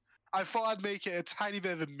 Now, I thought I'd make it a tiny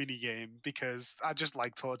bit of a mini game because I just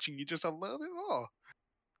like torturing you just a little bit more.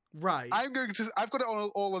 Right. I've got it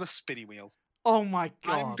all on a spinny wheel. Oh my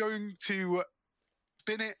god. I'm going to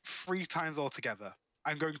spin it 3 times altogether.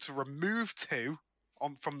 I'm going to remove 2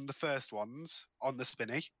 from the first ones on the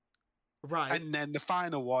spinny. Right. And then the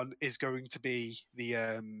final one is going to be the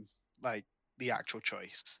actual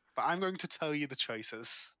choice. But I'm going to tell you the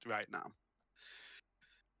choices right now.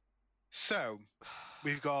 So,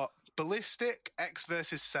 we've got Ballistic X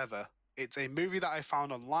vs. Sever. It's a movie that I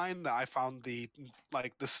found online, that I found the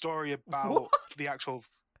story about the actual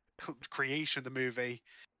creation of the movie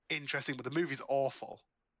interesting, but the movie's awful.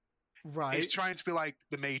 Right. It's trying to be like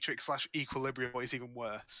The Matrix / Equilibrium, but it's even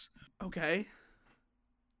worse. Okay.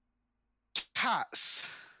 Cats.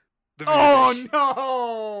 Oh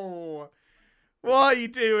no! What are you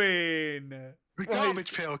doing? The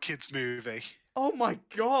Garbage Pail Kids movie. Oh my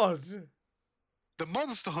god! The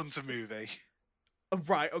Monster Hunter movie.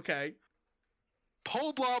 Right, okay.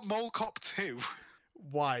 Paul Blart Mall Cop 2.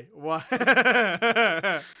 Why?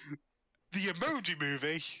 The Emoji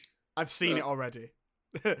Movie. I've seen it already.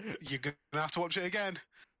 You're going to have to watch it again.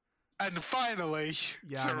 And finally,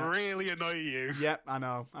 to really annoy you. Yep, I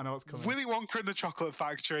know what's coming. Willy Wonka and the Chocolate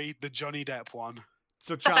Factory, the Johnny Depp one.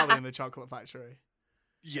 So Charlie and the Chocolate Factory.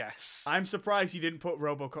 Yes. I'm surprised you didn't put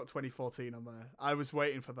RoboCop 2014 on there. I was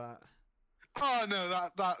waiting for that. Oh no,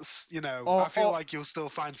 that's I feel like you'll still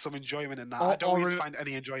find some enjoyment in that. I don't always find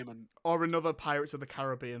any enjoyment. Or another Pirates of the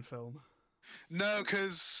Caribbean film. No,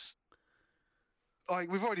 because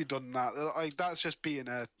we've already done that. That's just beating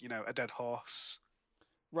a dead horse.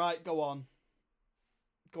 Right, go on.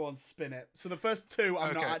 Go on, spin it. So the first two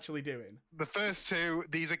I'm not Okay. actually doing. The first two,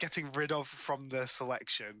 these are getting rid of from the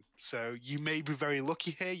selection. So you may be very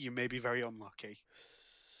lucky here, you may be very unlucky.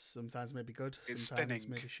 Sometimes maybe good, It's sometimes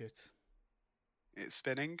spinning. maybe shit. It's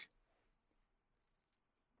spinning.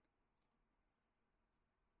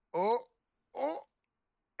 Oh,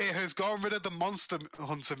 it has gotten rid of the Monster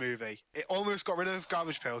Hunter movie. It almost got rid of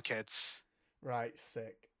Garbage Pail Kids. Right,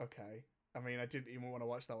 sick. Okay. I mean, I didn't even want to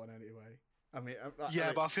watch that one anyway. I mean,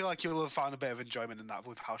 Yeah, but I feel like you'll have found a bit of enjoyment in that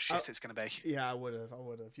with how shit it's going to be. yeah, I would have.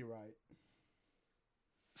 You're right.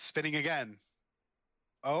 Spinning again.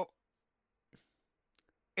 Oh.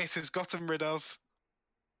 It has gotten rid of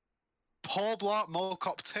Paul Blart Mall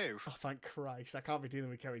Cop 2. Oh, thank Christ! I can't be dealing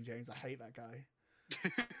with Kevin James. I hate that guy.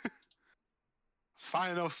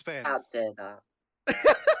 Final spin. I'd say that.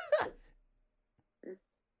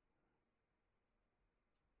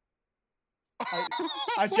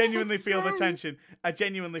 I genuinely feel the No. tension. I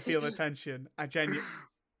genuinely feel the tension.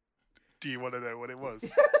 Do you want to know what it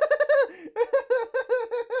was?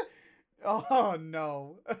 Oh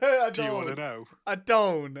no! I Do you want to don't. know? I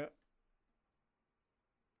don't.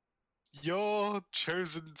 Your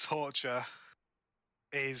chosen torture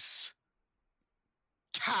is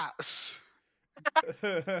cats.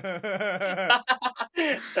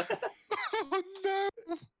 Oh no!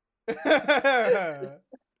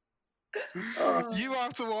 Oh. You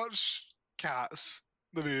have to watch Cats,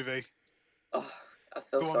 the movie, Oh, I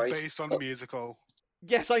feel the one sorry. based on the musical.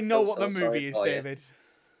 Yes, I know I'm what so the sorry movie is, for you. David.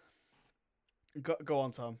 Go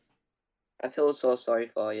on, Tom. I feel so sorry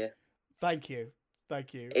for you. Thank you. I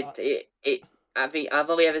mean, I've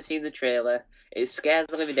only ever seen the trailer. It scares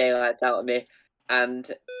the living daylights out of me, and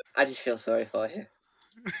I just feel sorry for you.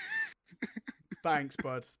 Thanks,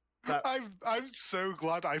 bud. I'm so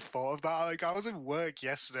glad I thought of that. Like, I was in work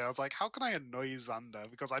yesterday. I was like, how can I annoy Xander?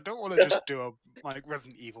 Because I don't want to just do a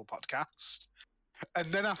Resident Evil podcast. And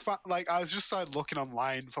then I was just started looking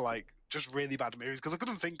online for just really bad movies because I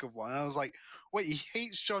couldn't think of one. And I was like, wait, he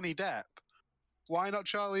hates Johnny Depp. Why not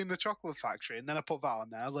Charlie and the Chocolate Factory? And then I put that on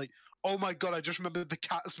there. I was like, oh my god, I just remembered the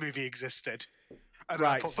Cats movie existed. And then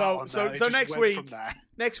I Right, put so- that on so- there. It so just next went week- from there.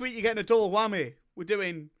 Next week, you're getting a double whammy. We're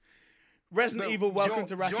doing Resident No, Evil: Welcome you're-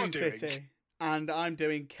 to Raccoon you're doing. City, and I'm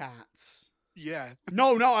doing Cats. Yeah.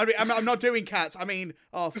 No, I'm not doing Cats. I mean,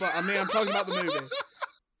 I'm talking about the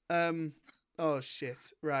movie. Oh shit.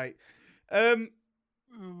 Right. Oh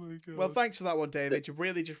my god. Well, thanks for that one, David. You've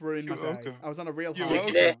really just ruined my You're day. welcome. I was on a real You're high.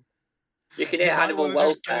 welcome. You can You hear might animal want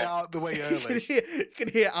to just get it welfare. out the way You early. can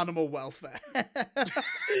hear animal welfare.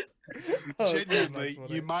 Oh, Genuinely, that's you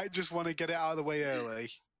funny. might just want to get it out of the way early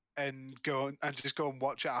and just go and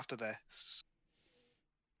watch it after this.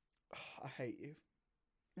 I hate you.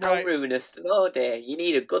 How Right. ruin a snow day. You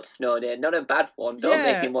need a good snow day, not a bad one. Don't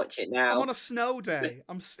Yeah, make him watch it I'm now. on a snow day.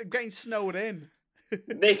 I'm getting snowed in.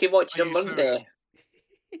 Make him watch it Are on you Monday.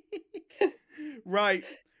 Right,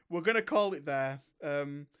 we're gonna call it there.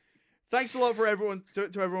 Thanks a lot for everyone to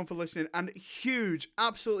everyone for listening, and huge,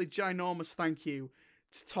 absolutely ginormous thank you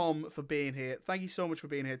to Tom for being here. Thank you so much for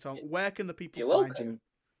being here, Tom. Where can the people You're find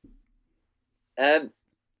welcome.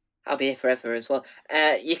 I'll be here forever as well.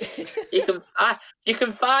 You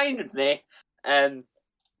can find me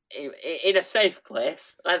in a safe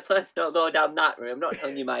place. Let's not go down that route. I'm not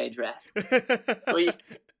telling you my address. you?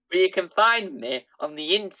 But you can find me on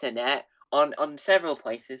the internet on several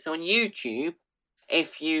places. So on YouTube,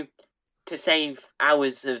 if you, to save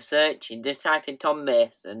hours of searching, just type in Tom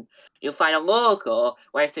Mason, you'll find a logo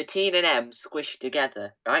where it's a T and an M squished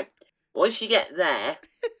together, right? Once you get there,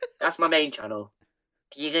 that's my main channel.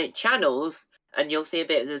 You get channels, and you'll see a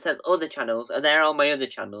bit that says other channels, and they're all my other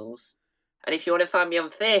channels. And if you want to find me on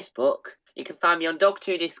Facebook, you can find me on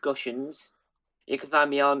Dog2 Discussions. You can find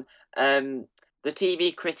me on The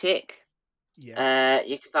TV Critic. Yes.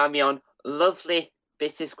 You can find me on Lovely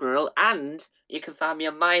Bitter Squirrel, and you can find me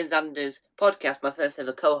on Maya Xander's podcast, my first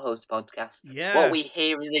ever co-host podcast. Yeah. What We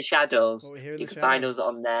Hear in the Shadows. What We Hear in You the can find us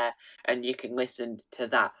Shadows. on there, and you can listen to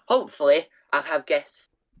that. Hopefully, I'll have guests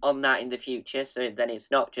on that in the future, so then it's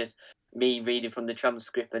not just me reading from the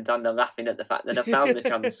transcript and Donna laughing at the fact that I found the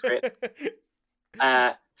transcript.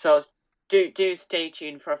 So do stay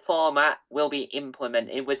tuned for a format we'll be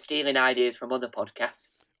implementing. We're stealing ideas from other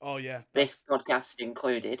podcasts, Oh yeah. this podcast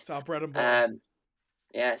included. It's our bread and butter.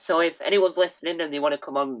 Yeah, so if anyone's listening and they want to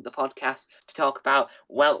come on the podcast to talk about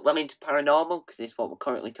well into paranormal, because it's what we're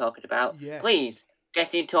currently talking about, Yes. please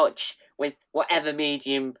get in touch with whatever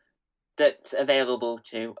medium that's available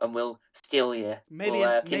to, and we'll steal you. Maybe we'll,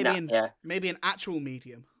 an- kidnap maybe you. Maybe an actual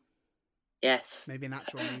medium. Yes. Maybe an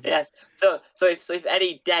actual medium. Yes. So if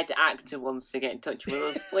any dead actor wants to get in touch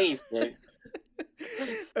with us, please do.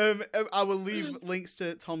 I will leave links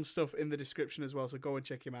to Tom's stuff in the description as well, so go and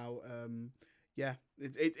check him out. Yeah,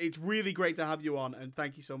 it's really great to have you on, and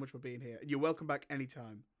thank you so much for being here. You're welcome back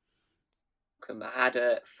anytime. I had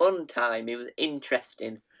a fun time. It was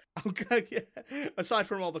interesting. Okay, yeah. Aside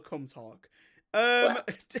from all the cum talk. Well.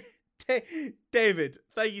 David,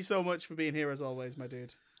 thank you so much for being here as always, my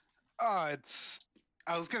dude. I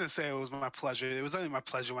was going to say it was my pleasure. It was only my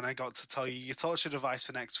pleasure when I got to tell you your torture device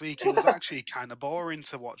for next week. It was actually kind of boring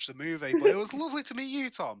to watch the movie, but it was lovely to meet you,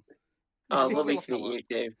 Tom. Oh, lovely to meet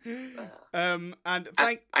you too. And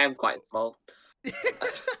I am quite small.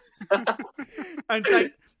 And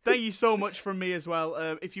thank you so much from me as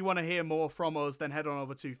well. If you want to hear more from us, then head on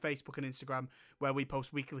over to Facebook and Instagram, where we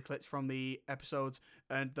post weekly clips from the episodes,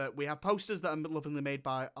 and we have posters that are lovingly made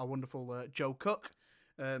by our wonderful Joe Cook.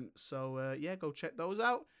 So yeah, go check those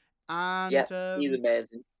out. And yeah, he's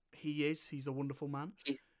amazing. He is. He's a wonderful man.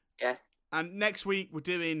 Yeah. And next week we're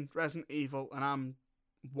doing Resident Evil, and I'm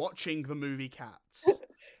watching the movie Cats.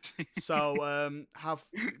 So have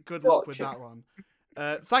good luck with that one.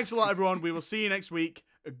 Thanks a lot, everyone. We will see you next week.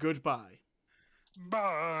 Goodbye.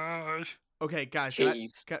 Bye. Okay, guys.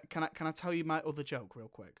 Can I tell you my other joke real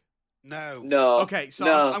quick? No. Okay, so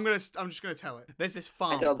no. I'm just gonna tell it. There's this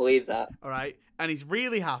farmer. I don't believe that. All right, and he's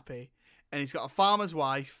really happy, and he's got a farmer's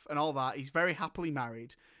wife and all that. He's very happily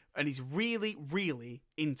married, and he's really, really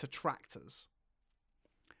into tractors.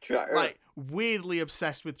 Like weirdly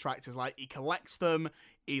obsessed with tractors. Like he collects them.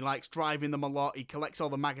 He likes driving them a lot. He collects all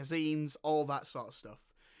the magazines, all that sort of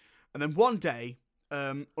stuff. And then one day,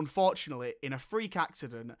 unfortunately, in a freak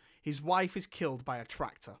accident, his wife is killed by a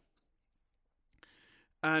tractor.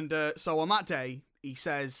 And so on that day, he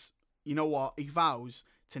says, you know what? He vows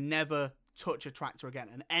to never touch a tractor again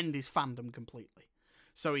and end his fandom completely.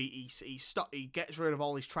 So he gets rid of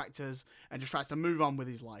all his tractors and just tries to move on with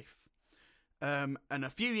his life. And a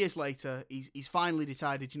few years later, he's finally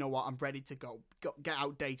decided, you know what? I'm ready to go get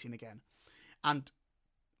out dating again. And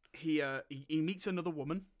he meets another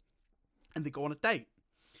woman, and they go on a date.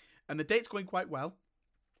 And the date's going quite well,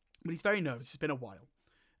 but he's very nervous. It's been a while.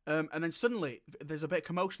 And then suddenly, there's a bit of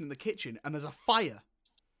commotion in the kitchen, and there's a fire.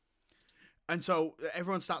 And so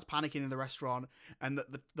everyone starts panicking in the restaurant, and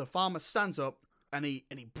the farmer stands up, and he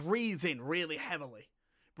breathes in really heavily.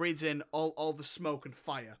 Breathes in all the smoke and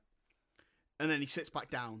fire. And then he sits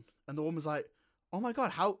back down, and the woman's like, "Oh my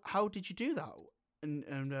God, how did you do that?"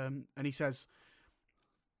 And he says,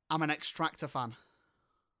 "I'm an Extractor fan."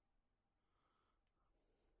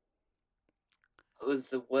 It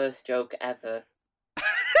was the worst joke ever.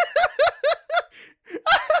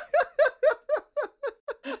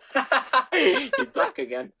 He's back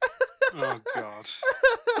again. Oh God.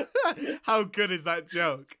 How good is that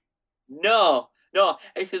joke? No,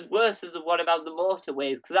 it's as worse as the one about the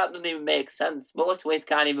motorways, because that doesn't even make sense. Motorways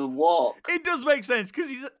can't even walk. It does make sense, because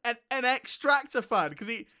he's an Extractor fan, because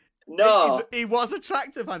he was a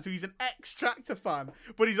Tractor fan, so he's an Extractor fan,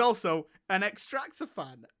 but he's also an Extractor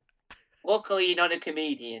fan. Luckily, you're not a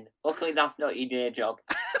comedian. Luckily, that's not your day job.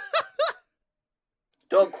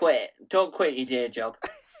 Don't quit your day job.